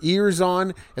Got Your Ears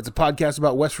On. It's a podcast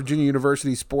about West Virginia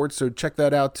University sports, so check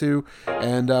that out too.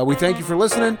 And we thank you for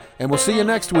listening, and we'll see you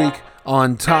next week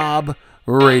on Tob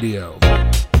Radio.